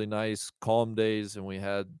some really nice calm days, and we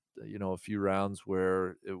had, a few rounds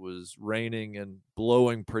where it was raining and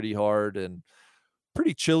blowing pretty hard and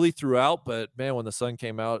pretty chilly throughout, but man, when the sun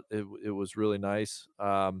came out, it was really nice.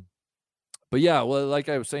 But yeah, well, like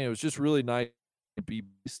I was saying, it was just really nice to be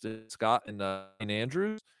based in Scott and St.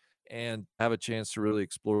 Andrews and have a chance to really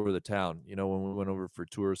explore the town. When we went over for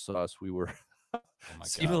tour sauce, we were Oh my god.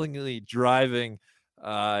 seemingly driving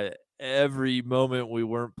uh, every moment we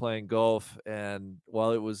weren't playing golf. And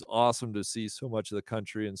while it was awesome to see so much of the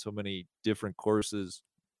country and so many different courses,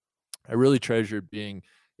 I really treasured being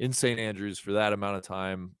in St. Andrews for that amount of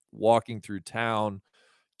time, walking through town,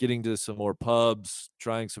 getting to some more pubs,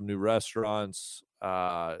 trying some new restaurants.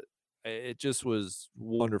 It just was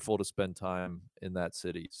wonderful to spend time in that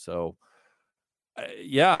city. So,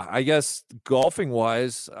 yeah, I guess golfing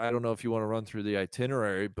wise, I don't know if you want to run through the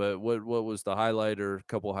itinerary, but what was the highlight or a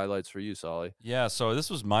couple highlights for you, Solly? Yeah, so this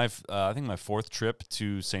was my, I think my fourth trip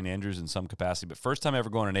to St. Andrews in some capacity, but first time ever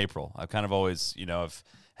going in April. I've kind of always,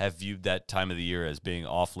 have viewed that time of the year as being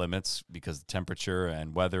off limits because of temperature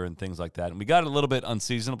and weather and things like that. And we got a little bit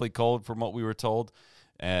unseasonably cold from what we were told,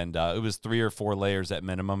 and it was 3 or 4 layers at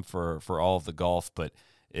minimum for all of the golf, but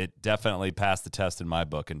it definitely passed the test in my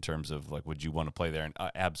book in terms of like, would you want to play there? And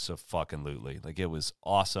abso-fucking-lutely. Like, it was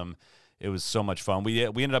awesome. It was so much fun. We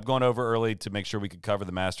ended up going over early to make sure we could cover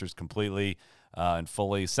the Masters completely and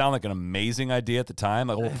fully. Sound like an amazing idea at the time.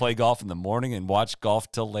 Like, we'll play golf in the morning and watch golf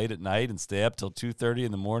till late at night and stay up till 2:30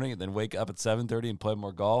 in the morning and then wake up at 7:30 and play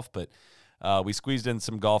more golf. But we squeezed in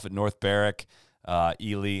some golf at North Barrack,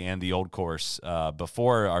 Ely, and the Old Course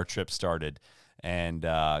before our trip started. And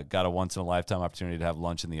got a once-in-a-lifetime opportunity to have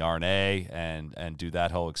lunch in the R&A and do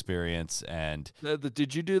that whole experience. And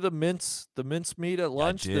Did you do the mince meat at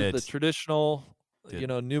lunch? The did. traditional, Did.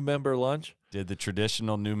 new member lunch? Did the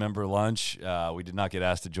traditional new member lunch. We did not get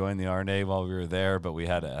asked to join the R&A while we were there, but we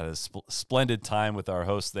had a splendid time with our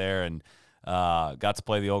host there, and got to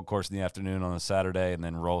play the Old Course in the afternoon on a Saturday, and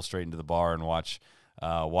then roll straight into the bar and watch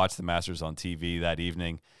the Masters on TV that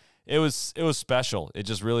evening. It was special. It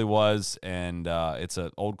just really was, and it's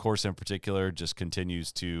an Old Course in particular.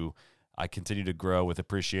 I continue to grow with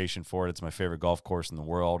appreciation for it. It's my favorite golf course in the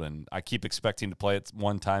world, and I keep expecting to play it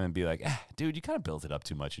one time and be like, dude, you kind of built it up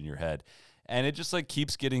too much in your head, and it just like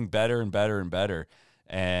keeps getting better and better and better.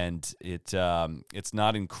 And it's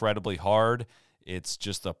not incredibly hard. It's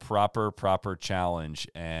just a proper challenge,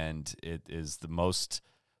 and it is the most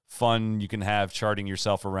fun you can have charting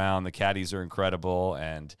yourself around. The caddies are incredible,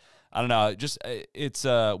 and I don't know, it's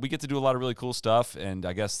we get to do a lot of really cool stuff, and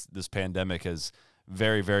I guess this pandemic has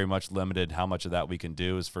very, very much limited how much of that we can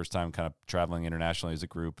do. It's first time kind of traveling internationally as a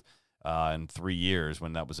group in 3 years,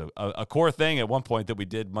 when that was a core thing at one point that we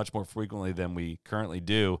did much more frequently than we currently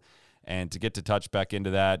do. And to get to touch back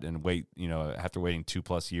into that and wait, after waiting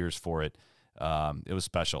 2+ years for it, it was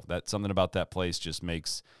special. That something about that place just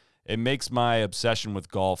makes my obsession with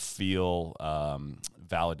golf feel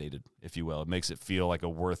validated, if you will. It makes it feel like a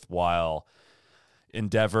worthwhile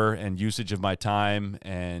endeavor and usage of my time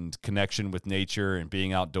and connection with nature and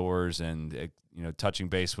being outdoors and touching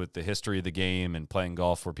base with the history of the game and playing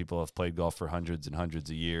golf where people have played golf for hundreds and hundreds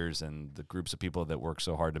of years, and the groups of people that work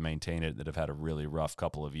so hard to maintain it that have had a really rough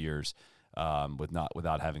couple of years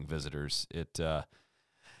without having visitors. If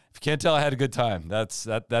you can't tell, I had a good time. That's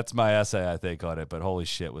my essay, I think, on it. But holy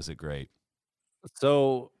shit, was it great!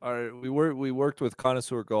 So, we worked with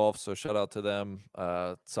Connoisseur Golf, so shout out to them.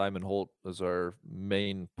 Simon Holt was our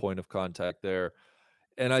main point of contact there,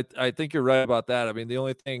 and I think you're right about that. I mean, the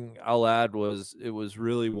only thing I'll add was it was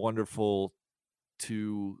really wonderful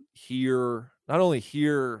to not only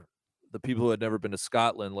hear the people who had never been to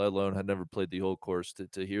Scotland, let alone had never played the Old Course,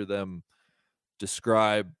 to hear them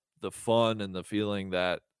describe the fun and the feeling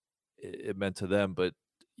that it meant to them. But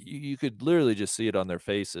you could literally just see it on their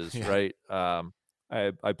faces, Yeah. right?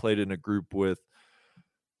 I played in a group with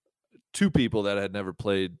two people that had never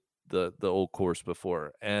played the Old Course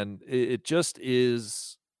before, and it just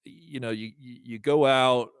is, you go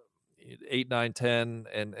out 8, 9, 10,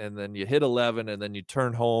 and then you hit 11, and then you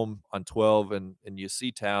turn home on 12, and you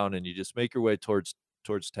see town, and you just make your way towards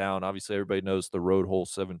town. Obviously, everybody knows the road hole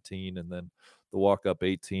 17, and then the walk up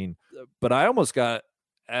 18. But I almost got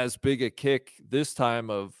as big a kick this time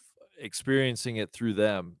of experiencing it through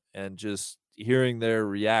them and just hearing their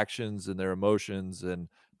reactions and their emotions and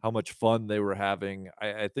how much fun they were having.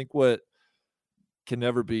 I think what can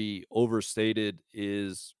never be overstated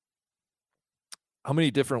is how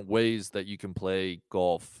many different ways that you can play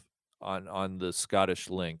golf on the Scottish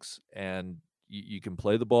links. And you can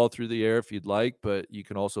play the ball through the air if you'd like, but you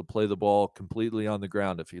can also play the ball completely on the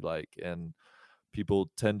ground if you like. And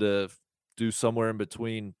people tend to do somewhere in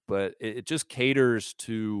between, but it just caters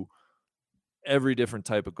to every different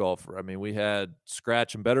type of golfer. I mean, we had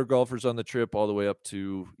scratch and better golfers on the trip all the way up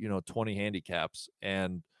to, 20 handicaps,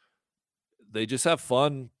 and they just have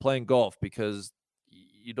fun playing golf because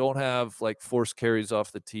you don't have like forced carries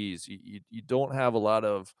off the tees. You don't have a lot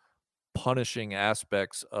of punishing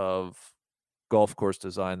aspects of golf course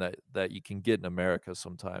design that you can get in America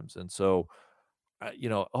sometimes. And so,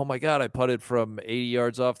 oh my God, I putted from 80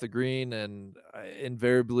 yards off the green, and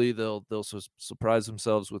invariably they'll surprise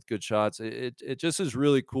themselves with good shots. It just is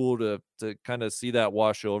really cool to kind of see that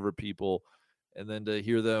wash over people, and then to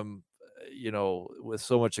hear them, with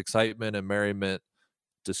so much excitement and merriment,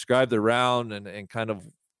 describe the round and kind of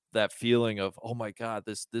that feeling of, oh my God,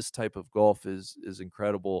 this type of golf is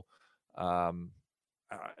incredible. Um,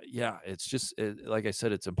 yeah, it's just like I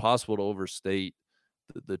said, it's impossible to overstate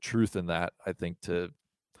the truth in that. I think to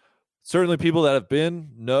certainly people that have been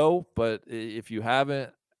know, but if you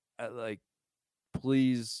haven't, like,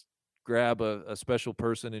 please grab a special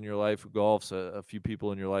person in your life who golfs, a few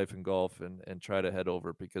people in your life in golf, and try to head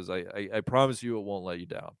over, because I promise you it won't let you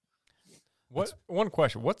down. One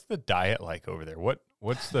question? What's the diet like over there?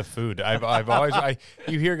 What's the food? I've always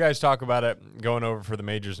you hear guys talk about it going over for the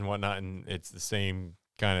majors and whatnot, and it's the same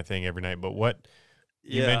kind of thing every night. But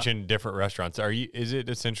you mentioned different restaurants. Is it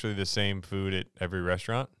essentially the same food at every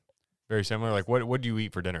restaurant? Very similar. Like what do you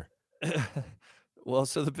eat for dinner? Well,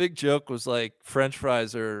 so the big joke was like French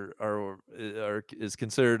fries is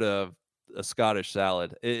considered a Scottish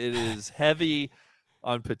salad. It is heavy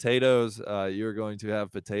on potatoes. You're going to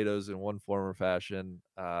have potatoes in one form or fashion.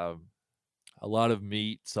 A lot of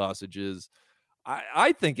meat, sausages.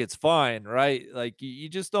 I think it's fine, right? Like you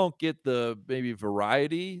just don't get the maybe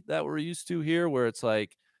variety that we're used to here, where it's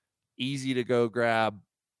like easy to go grab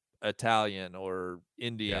Italian or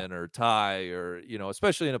Indian or Thai, or,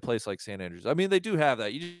 especially in a place like St. Andrews. I mean, they do have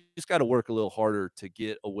that. You just got to work a little harder to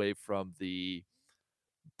get away from the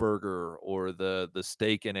burger or the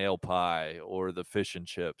steak and ale pie or the fish and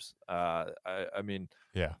chips. I mean,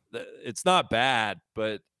 Yeah, it's not bad,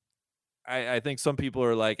 but I think some people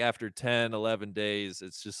are like, after 10, 11 days,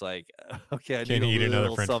 it's just like, okay, I can need you eat another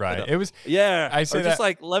little French something fry? else. It was I say or just that-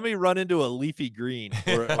 like, let me run into a leafy green.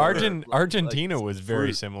 Argentina was very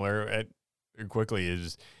fruit. similar. Quickly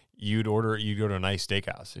is you'd go to a nice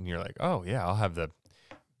steakhouse and you're like, oh yeah, I'll have the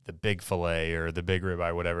big fillet or the big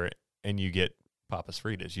ribeye, whatever, and you get papas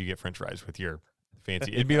fritas, you get French fries with your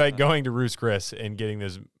fancy. It'd be like going to Ruth's Chris and getting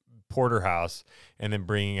this porterhouse and then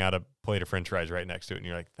bringing out a plate of French fries right next to it, and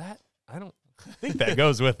you're like, I don't think that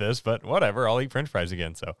goes with this, but whatever, I'll eat French fries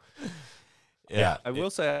again. So Yeah. I will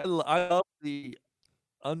say I love the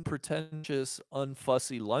unpretentious,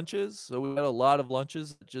 unfussy lunches. So we had a lot of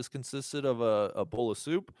lunches that just consisted of a bowl of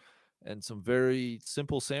soup and some very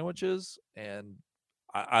simple sandwiches, and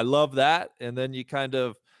I love that. And then you kind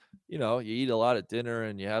of, you eat a lot at dinner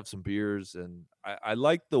and you have some beers, and I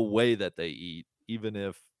like the way that they eat, even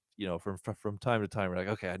if, from time to time we're like,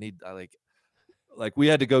 okay, I like we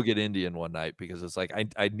had to go get Indian one night because it's like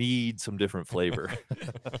I need some different flavor.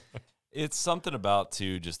 It's something about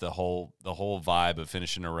too, just the whole vibe of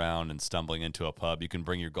finishing around and stumbling into a pub. You can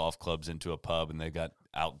bring your golf clubs into a pub, and they've got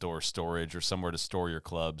outdoor storage or somewhere to store your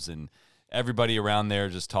clubs, and everybody around there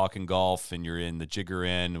just talking golf. And you're in the Jigger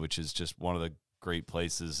Inn, which is just one of the great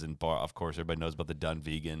places. And of course, everybody knows about the Dun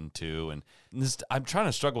Vegan too. And this, I'm trying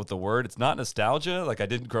to struggle with the word. It's not nostalgia. Like, I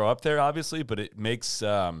didn't grow up there, obviously, but it makes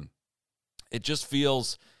it just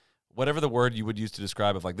feels, whatever the word you would use to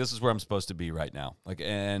describe it, like, this is where I'm supposed to be right now. Like,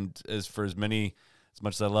 and as for as many as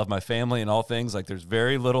much as I love my family and all things, like there's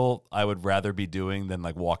very little I would rather be doing than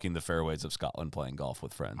like walking the fairways of Scotland playing golf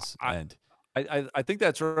with friends. I think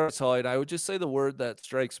that's right, Solly. And I would just say the word that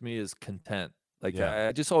strikes me is content. Like Yeah.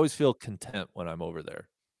 I just always feel content when I'm over there.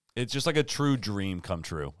 It's just like a true dream come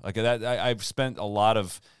true. Like that, I've spent a lot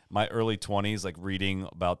of my early 20s like reading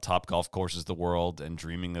about top golf courses of the world and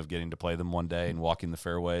dreaming of getting to play them one day and walking the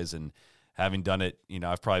fairways. And having done it,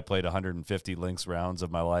 I've probably played 150 links rounds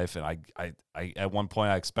of my life. And I at one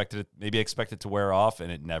point I expected it to wear off,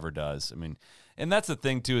 and it never does. I mean, and that's the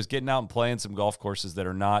thing too, is getting out and playing some golf courses that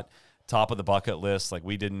are not top of the bucket list. Like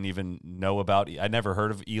we didn't even know about. I never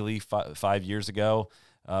heard of Ely 5 years ago.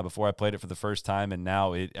 Before I played it for the first time, and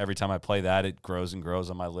now every time I play that, it grows and grows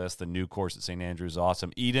on my list. The new course at St. Andrews is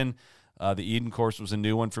awesome. Eden, the Eden course was a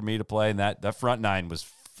new one for me to play, and that front nine was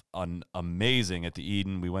amazing at the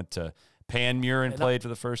Eden. We went to Panmure and played for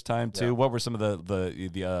the first time too. Yeah. What were some of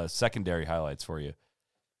the secondary highlights for you?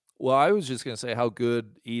 Well, I was just going to say how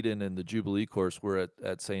good Eden and the Jubilee course were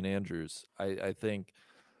at St. Andrews. I think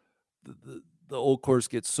the old course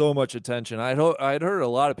gets so much attention. I'd heard a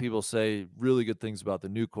lot of people say really good things about the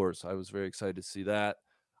new course. I was very excited to see that.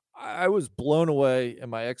 I was blown away, and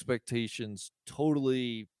my expectations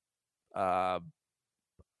totally. It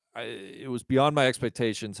was beyond my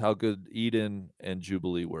expectations how good Eden and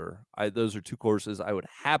Jubilee were. Those are two courses I would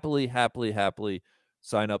happily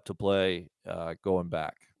sign up to play going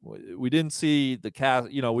back. We didn't see the cast,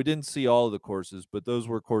 we didn't see all of the courses, but those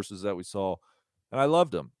were courses that we saw, and I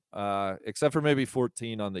loved them. Except for maybe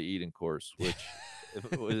 14 on the Eden course, which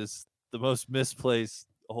was the most misplaced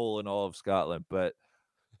hole in all of Scotland. But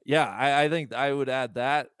yeah, I think I would add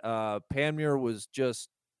that. Panmure was just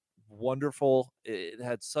wonderful. It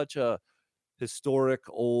had such a historic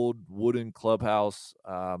old wooden clubhouse.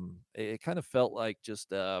 It kind of felt like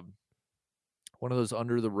just one of those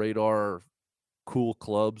under the radar cool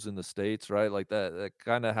clubs in the States, right? Like that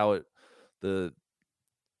kind of how the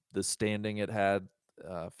standing it had.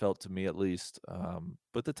 Felt to me at least,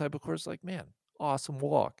 but the type of course, like, man, awesome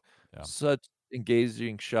walk, such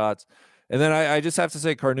engaging shots. And then I just have to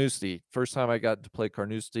say Carnoustie, first time I got to play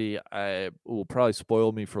Carnoustie, I will probably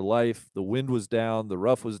spoil me for life. The wind was down, the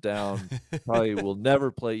rough was down, probably will never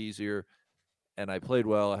play easier, and I played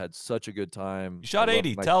well. I had such a good time. You shot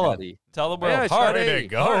 80. Tell them yeah, hard to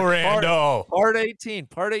go, Rando. Part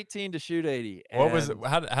 18 to shoot 80. What was it?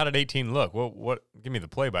 How did 18 look? What? Give me the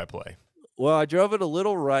play-by-play. Well, I drove it a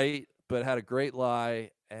little right, but had a great lie,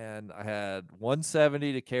 and I had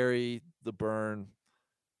 170 to carry the burn.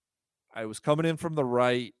 I was coming in from the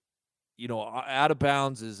right, out of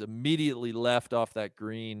bounds is immediately left off that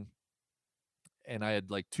green, and I had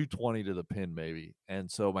like 220 to the pin maybe. And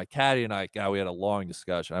so my caddy and we had a long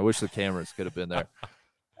discussion. I wish the cameras could have been there.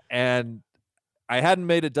 And I hadn't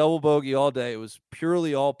made a double bogey all day. It was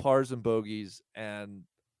purely all pars and bogeys, and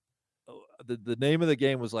the name of the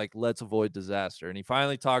game was like, let's avoid disaster. And he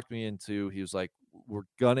finally talked me into, he was like, we're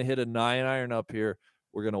going to hit a 9-iron up here.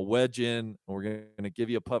 We're going to wedge in, and we're going to give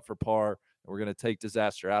you a putt for par, and we're going to take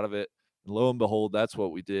disaster out of it. And lo and behold, that's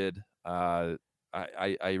what we did.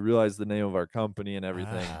 I realized the name of our company and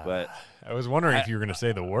everything, but I was wondering if you were going to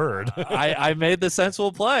say the word. I made the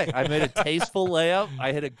sensible play. I made a tasteful layup.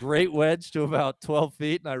 I hit a great wedge to about 12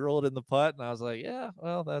 feet, and I rolled in the putt, and I was like, yeah,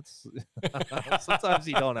 well, that's sometimes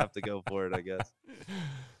you don't have to go for it, I guess.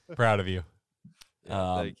 Proud of you.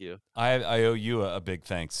 Yeah, thank you. I owe you a big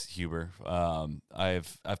thanks, Huber.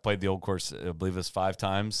 I've played the old course, I believe it was 5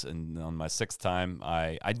 times, and on my 6th time,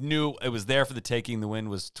 I knew it was there for the taking. The wind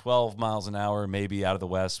was 12 miles an hour, maybe out of the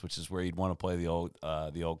west, which is where you'd want to play the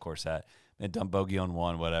old course at. And dump bogey on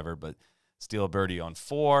 1, whatever, but steal a birdie on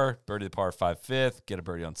 4, birdie the par 5 5th, get a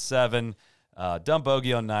birdie on 7, dump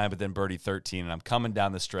bogey on 9, but then birdie 13, and I'm coming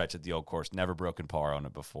down the stretch at the old course, never broken par on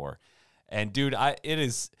it before. And dude, it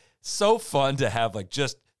is so fun to have like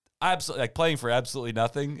just absolutely like playing for absolutely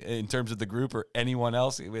nothing in terms of the group or anyone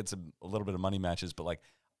else. We had a little bit of money matches, but like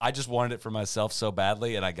I just wanted it for myself so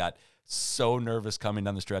badly, and I got so nervous coming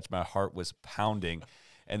down the stretch. My heart was pounding,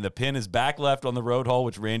 and the pin is back left on the road hole,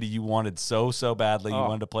 which Randy, you wanted so badly. You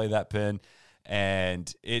wanted to play that pin,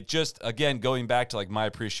 and it just again going back to like my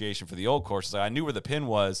appreciation for the old courses. I knew where the pin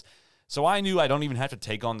was. So I knew I don't even have to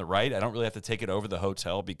take on the right. I don't really have to take it over the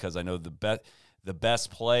hotel because I know the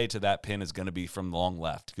best play to that pin is going to be from long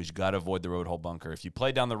left because you got to avoid the road hole bunker. If you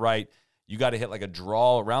play down the right, you got to hit like a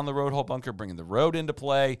draw around the road hole bunker, bringing the road into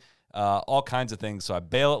play, all kinds of things. So I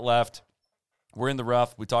bail it left. We're in the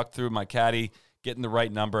rough. We talked through my caddy, getting the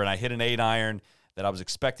right number, and I hit an 8-iron that I was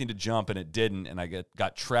expecting to jump, and it didn't, and I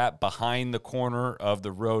got trapped behind the corner of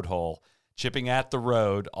the road hole, chipping at the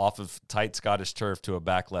road off of tight Scottish turf to a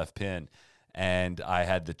back left pin. And I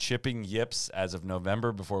had the chipping yips as of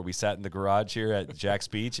November before we sat in the garage here at Jack's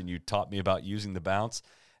Beach, and you taught me about using the bounce.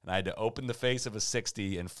 And I had to open the face of a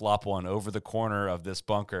 60 and flop one over the corner of this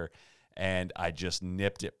bunker, and I just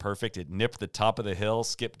nipped it perfect. It nipped the top of the hill,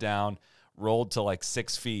 skipped down, rolled to like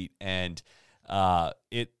 6 feet, and I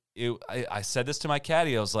said this to my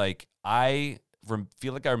caddy. I was like, I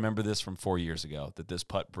feel like I remember this from 4 years ago, that this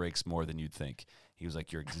putt breaks more than you'd think. He was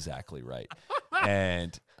like, you're exactly right.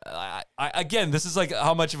 And I again, this is like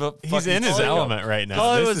how much of a he's in his element right now.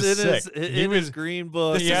 Oh, it This was is in sick. his green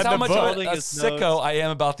book. This He is had how the much book. of a sicko I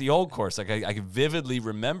am about the old course. Like I can vividly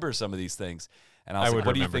remember some of these things. And I was like, would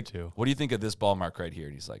what do you remember think? too. What do you think of this ball mark right here?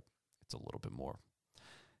 And he's like, it's a little bit more.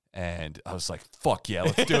 And I was like, fuck yeah,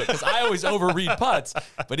 let's do it. Because I always overread putts.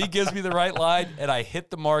 But he gives me the right line, and I hit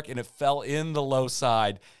the mark, and it fell in the low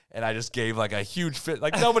side. And I just gave like a huge fist.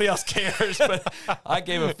 Like nobody else cares, but I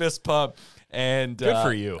gave a fist pump. And Good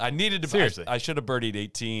for you. I needed to. Seriously. I should have birdied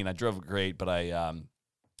 18. I drove great, but I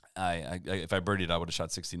if I birdied, I would have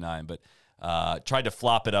shot 69. But tried to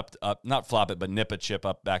flop it up, not flop it, but nip a chip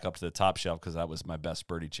back up to the top shelf because that was my best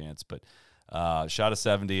birdie chance. But shot a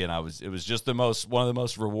 70, and it was just one of the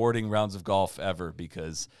most rewarding rounds of golf ever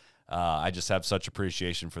because I just have such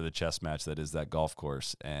appreciation for the chess match that is that golf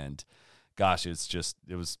course. And gosh, it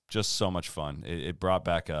was just so much fun. It brought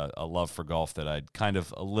back a love for golf that I'd kind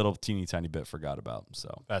of a little teeny tiny bit forgot about.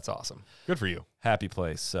 So That's awesome. Good for you. happy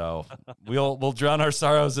place. So we'll drown our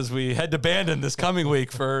sorrows as we head to Bandon this coming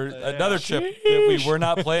week for another trip that we were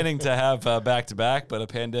not planning to have back to back, but a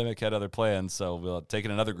pandemic had other plans. So we'll have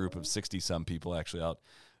taken another group of 60-some people actually out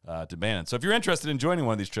to Bandon. So if you're interested in joining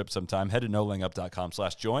one of these trips sometime, head to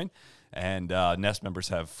nolayingup.com/join. And Nest members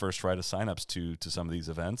have first right of signups to some of these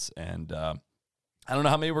events. And I don't know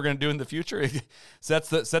how many we're going to do in the future. It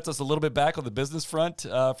sets us a little bit back on the business front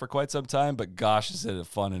for quite some time. But gosh, is it a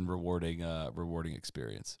fun and rewarding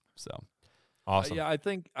experience. So Awesome. Yeah, I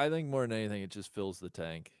think more than anything, it just fills the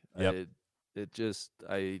tank. Yep.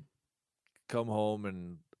 I come home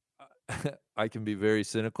and I can be very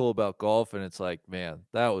cynical about golf, and it's like, man,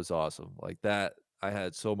 that was awesome. Like that, I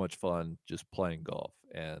had so much fun just playing golf,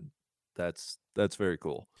 and that's very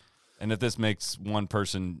cool. And if this makes one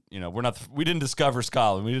person, we didn't discover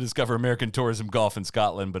Scotland. We didn't discover American tourism golf in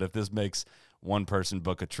Scotland. But if this makes one person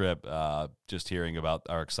book a trip, just hearing about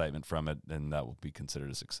our excitement from it, then that will be considered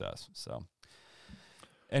a success. So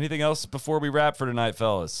anything else before we wrap for tonight,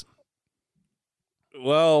 fellas?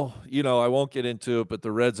 Well, I won't get into it, but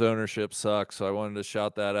the Reds ownership sucks. So I wanted to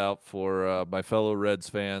shout that out for my fellow Reds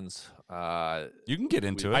fans. You can get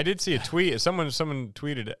into it. I did see a tweet. Someone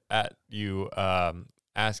tweeted at you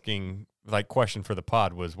asking, like, question for the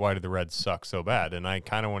pod was, why do the Reds suck so bad? And I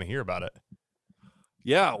kind of want to hear about it.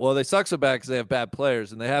 Yeah, well, they suck so bad because they have bad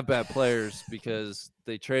players, and they have bad players because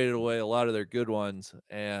they traded away a lot of their good ones,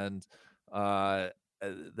 and they're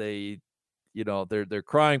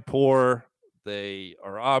crying poor. They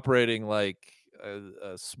are operating like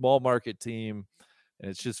a small market team,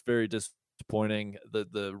 and it's just very disappointing.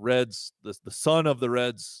 The Reds, the son of the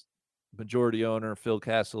Reds majority owner, Phil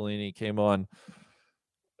Castellini, came on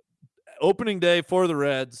opening day for the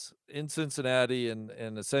Reds in Cincinnati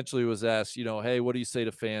and essentially was asked, hey, what do you say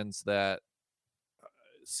to fans that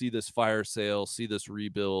see this fire sale, see this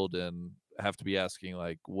rebuild, and have to be asking,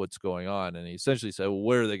 like, what's going on? And he essentially said, well,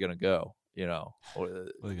 where are they going to go? What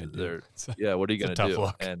are you gonna do? Yeah, what are you going to do?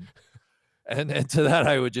 Look. And to that,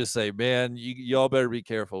 I would just say, man, y'all better be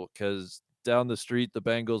careful, because down the street, the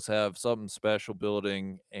Bengals have something special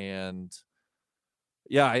building. And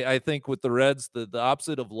yeah, I think with the Reds, the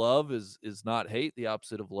opposite of love is not hate. The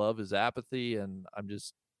opposite of love is apathy. And I'm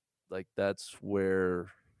just like, that's where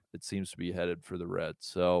it seems to be headed for the Reds.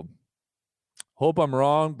 So hope I'm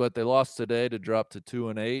wrong, but they lost today to drop to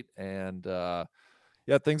 2-8. And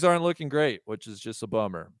yeah, things aren't looking great, which is just a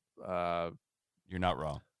bummer. You're not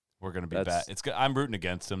wrong. We're going to be bad. It's good. I'm rooting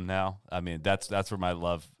against them now. I mean, that's where my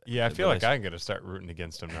love. Yeah, I feel like I'm going to start rooting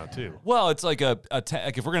against them now too. Well, it's like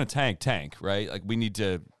like if we're going to tank, right? Like we need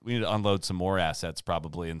to unload some more assets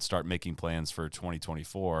probably and start making plans for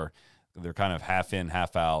 2024. They're kind of half in,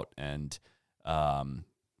 half out, and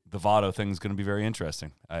the Votto thing is going to be very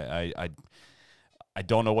interesting. I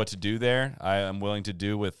don't know what to do there. I am willing to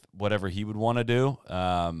do with whatever he would want to do.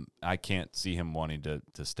 I can't see him wanting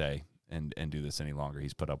to stay and do this any longer.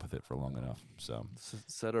 He's put up with it for long enough. So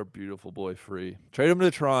set our beautiful boy free. Trade him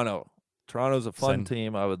to Toronto. Toronto's a fun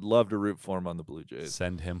team. I would love to root for him on the Blue Jays.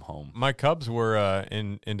 Send him home. My Cubs were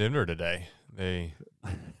in Denver today. They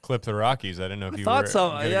clip the Rockies. I didn't know if you thought were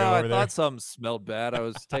some. gonna Yeah, go I over thought something smelled bad. I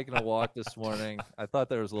was taking a walk this morning. I thought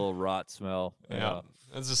there was a little rot smell. there. Yeah,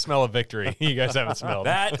 that's the smell of victory. You guys haven't smelled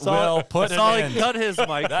That will put an end. Cut his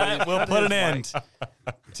mic. That will put an end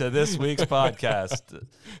to this week's podcast.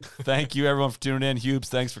 Thank you, everyone, for tuning in. Hubes,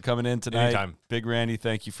 thanks for coming in tonight. Anytime. Big Randy,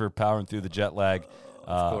 thank you for powering through the jet lag.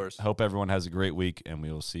 Of course. Hope everyone has a great week, and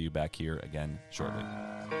we will see you back here again shortly.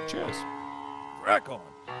 Cheers. Crack on.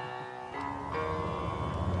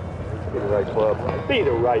 Be the right club. Be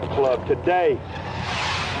the right club today.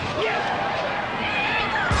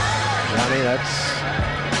 Johnny, that's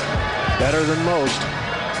better than most.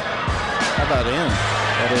 How about in?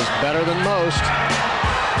 That is better than most.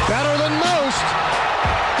 Better than most.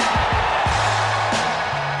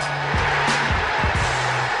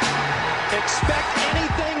 Expect